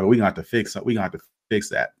McDonald's Wi-Fi, we're going to have to fix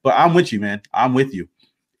that. But I'm with you, man. I'm with you.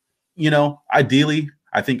 Ideally,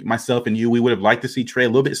 I think myself and you, we would have liked to see Trey a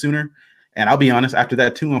little bit sooner. And I'll be honest, after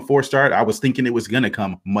that 2-4 start, I was thinking it was going to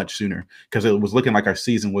come much sooner because it was looking like our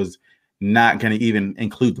season was not going to even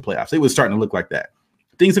include the playoffs. It was starting to look like that.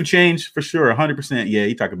 Things have changed for sure. 100%. Yeah.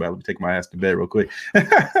 You talk about, let me take my ass to bed real quick.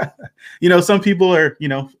 Some people are,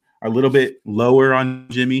 are a little bit lower on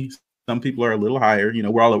Jimmy. Some people are a little higher.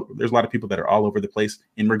 There's a lot of people that are all over the place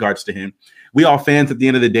in regards to him. We all fans at the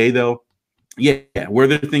end of the day, though. Yeah. Were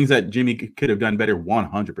there things that Jimmy could have done better?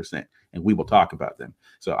 100%. And we will talk about them.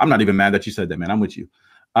 So I'm not even mad that you said that, man. I'm with you.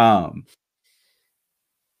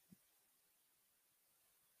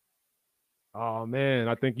 Oh man,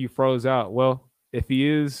 I think you froze out. Well, if he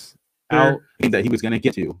is out, that he was going to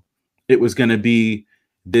get to, it was going to be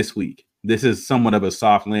this week. This is somewhat of a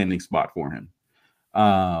soft landing spot for him.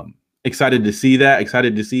 Excited to see that.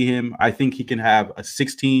 Excited to see him. I think he can have a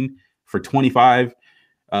 16 for 25,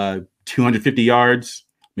 250 yards,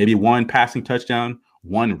 maybe one passing touchdown,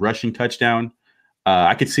 one rushing touchdown.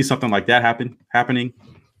 I could see something like that happening.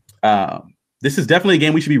 This is definitely a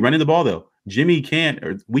game we should be running the ball, though. Jimmy can't,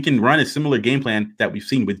 or we can run a similar game plan that we've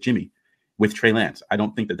seen with Jimmy, with Trey Lance. I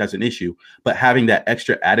don't think that that's an issue, but having that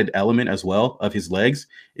extra added element as well of his legs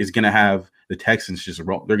is going to have the Texans just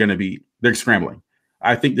roll. They're scrambling.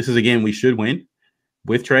 I think this is a game we should win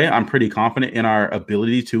with Trey. I'm pretty confident in our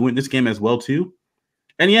ability to win this game as well, too.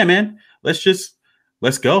 And yeah, man, let's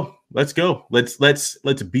go. Let's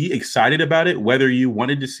be excited about it. Whether you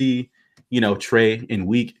wanted to see, Trey in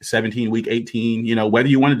week 17, week 18, whether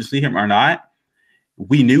you wanted to see him or not,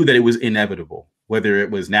 we knew that it was inevitable, whether it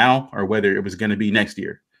was now or whether it was going to be next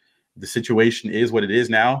year. The situation is what it is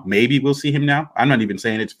now. Maybe we'll see him now. I'm not even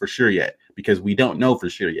saying it's for sure yet because we don't know for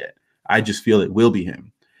sure yet. I just feel it will be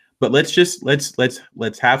him. But let's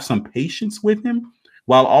have some patience with him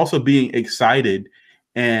while also being excited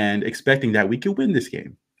and expecting that we can win this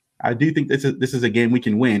game. I do think this is a game we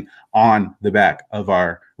can win on the back of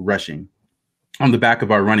our rushing, on the back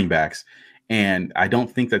of our running backs. And I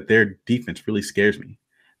don't think that their defense really scares me.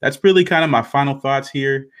 That's really kind of my final thoughts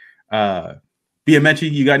here.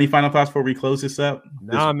 Biamechi, you got any final thoughts before we close this up?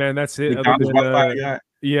 Nah, man, that's it.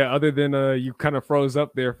 Other than you kind of froze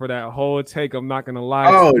up there for that whole take. I'm not gonna lie.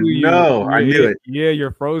 Oh no, I knew it. Yeah,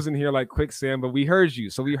 you're frozen here like quicksand, but we heard you.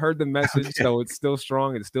 So we heard the message. Okay. So it's still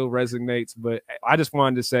strong. It still resonates. But I just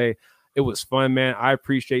wanted to say it was fun, man. I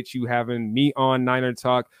appreciate you having me on Niner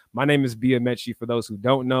Talk. My name is Biamechi, for those who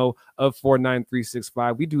don't know, of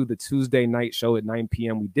 49365. We do the Tuesday night show at 9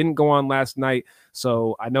 p.m. We didn't go on last night,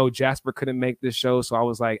 so I know Jasper couldn't make this show, so I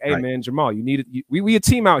was like, hey, man, Jamal, we a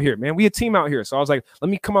team out here, man. We a team out here. So I was like,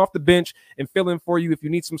 let me come off the bench and fill in for you if you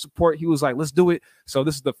need some support. He was like, let's do it. So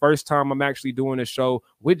this is the first time I'm actually doing a show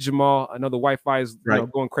with Jamal. I know the Wi-Fi is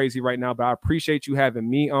going crazy right now, but I appreciate you having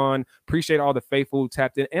me on. Appreciate all the faithful who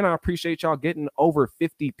tapped in, and I appreciate y'all getting over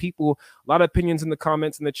 50 people. A lot of opinions in the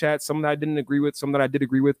comments in the chat, some that I didn't agree with, some that I did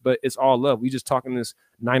agree with, but it's all love. We just talking this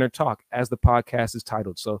Niner Talk as the podcast is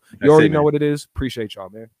titled. So you already know what it is. Appreciate y'all,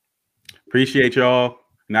 man. Appreciate y'all.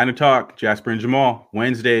 Niner Talk, Jasper and Jamal,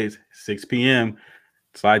 Wednesdays, 6 p.m.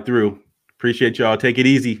 Slide through. Appreciate y'all. Take it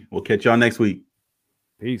easy. We'll catch y'all next week.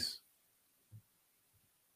 Peace.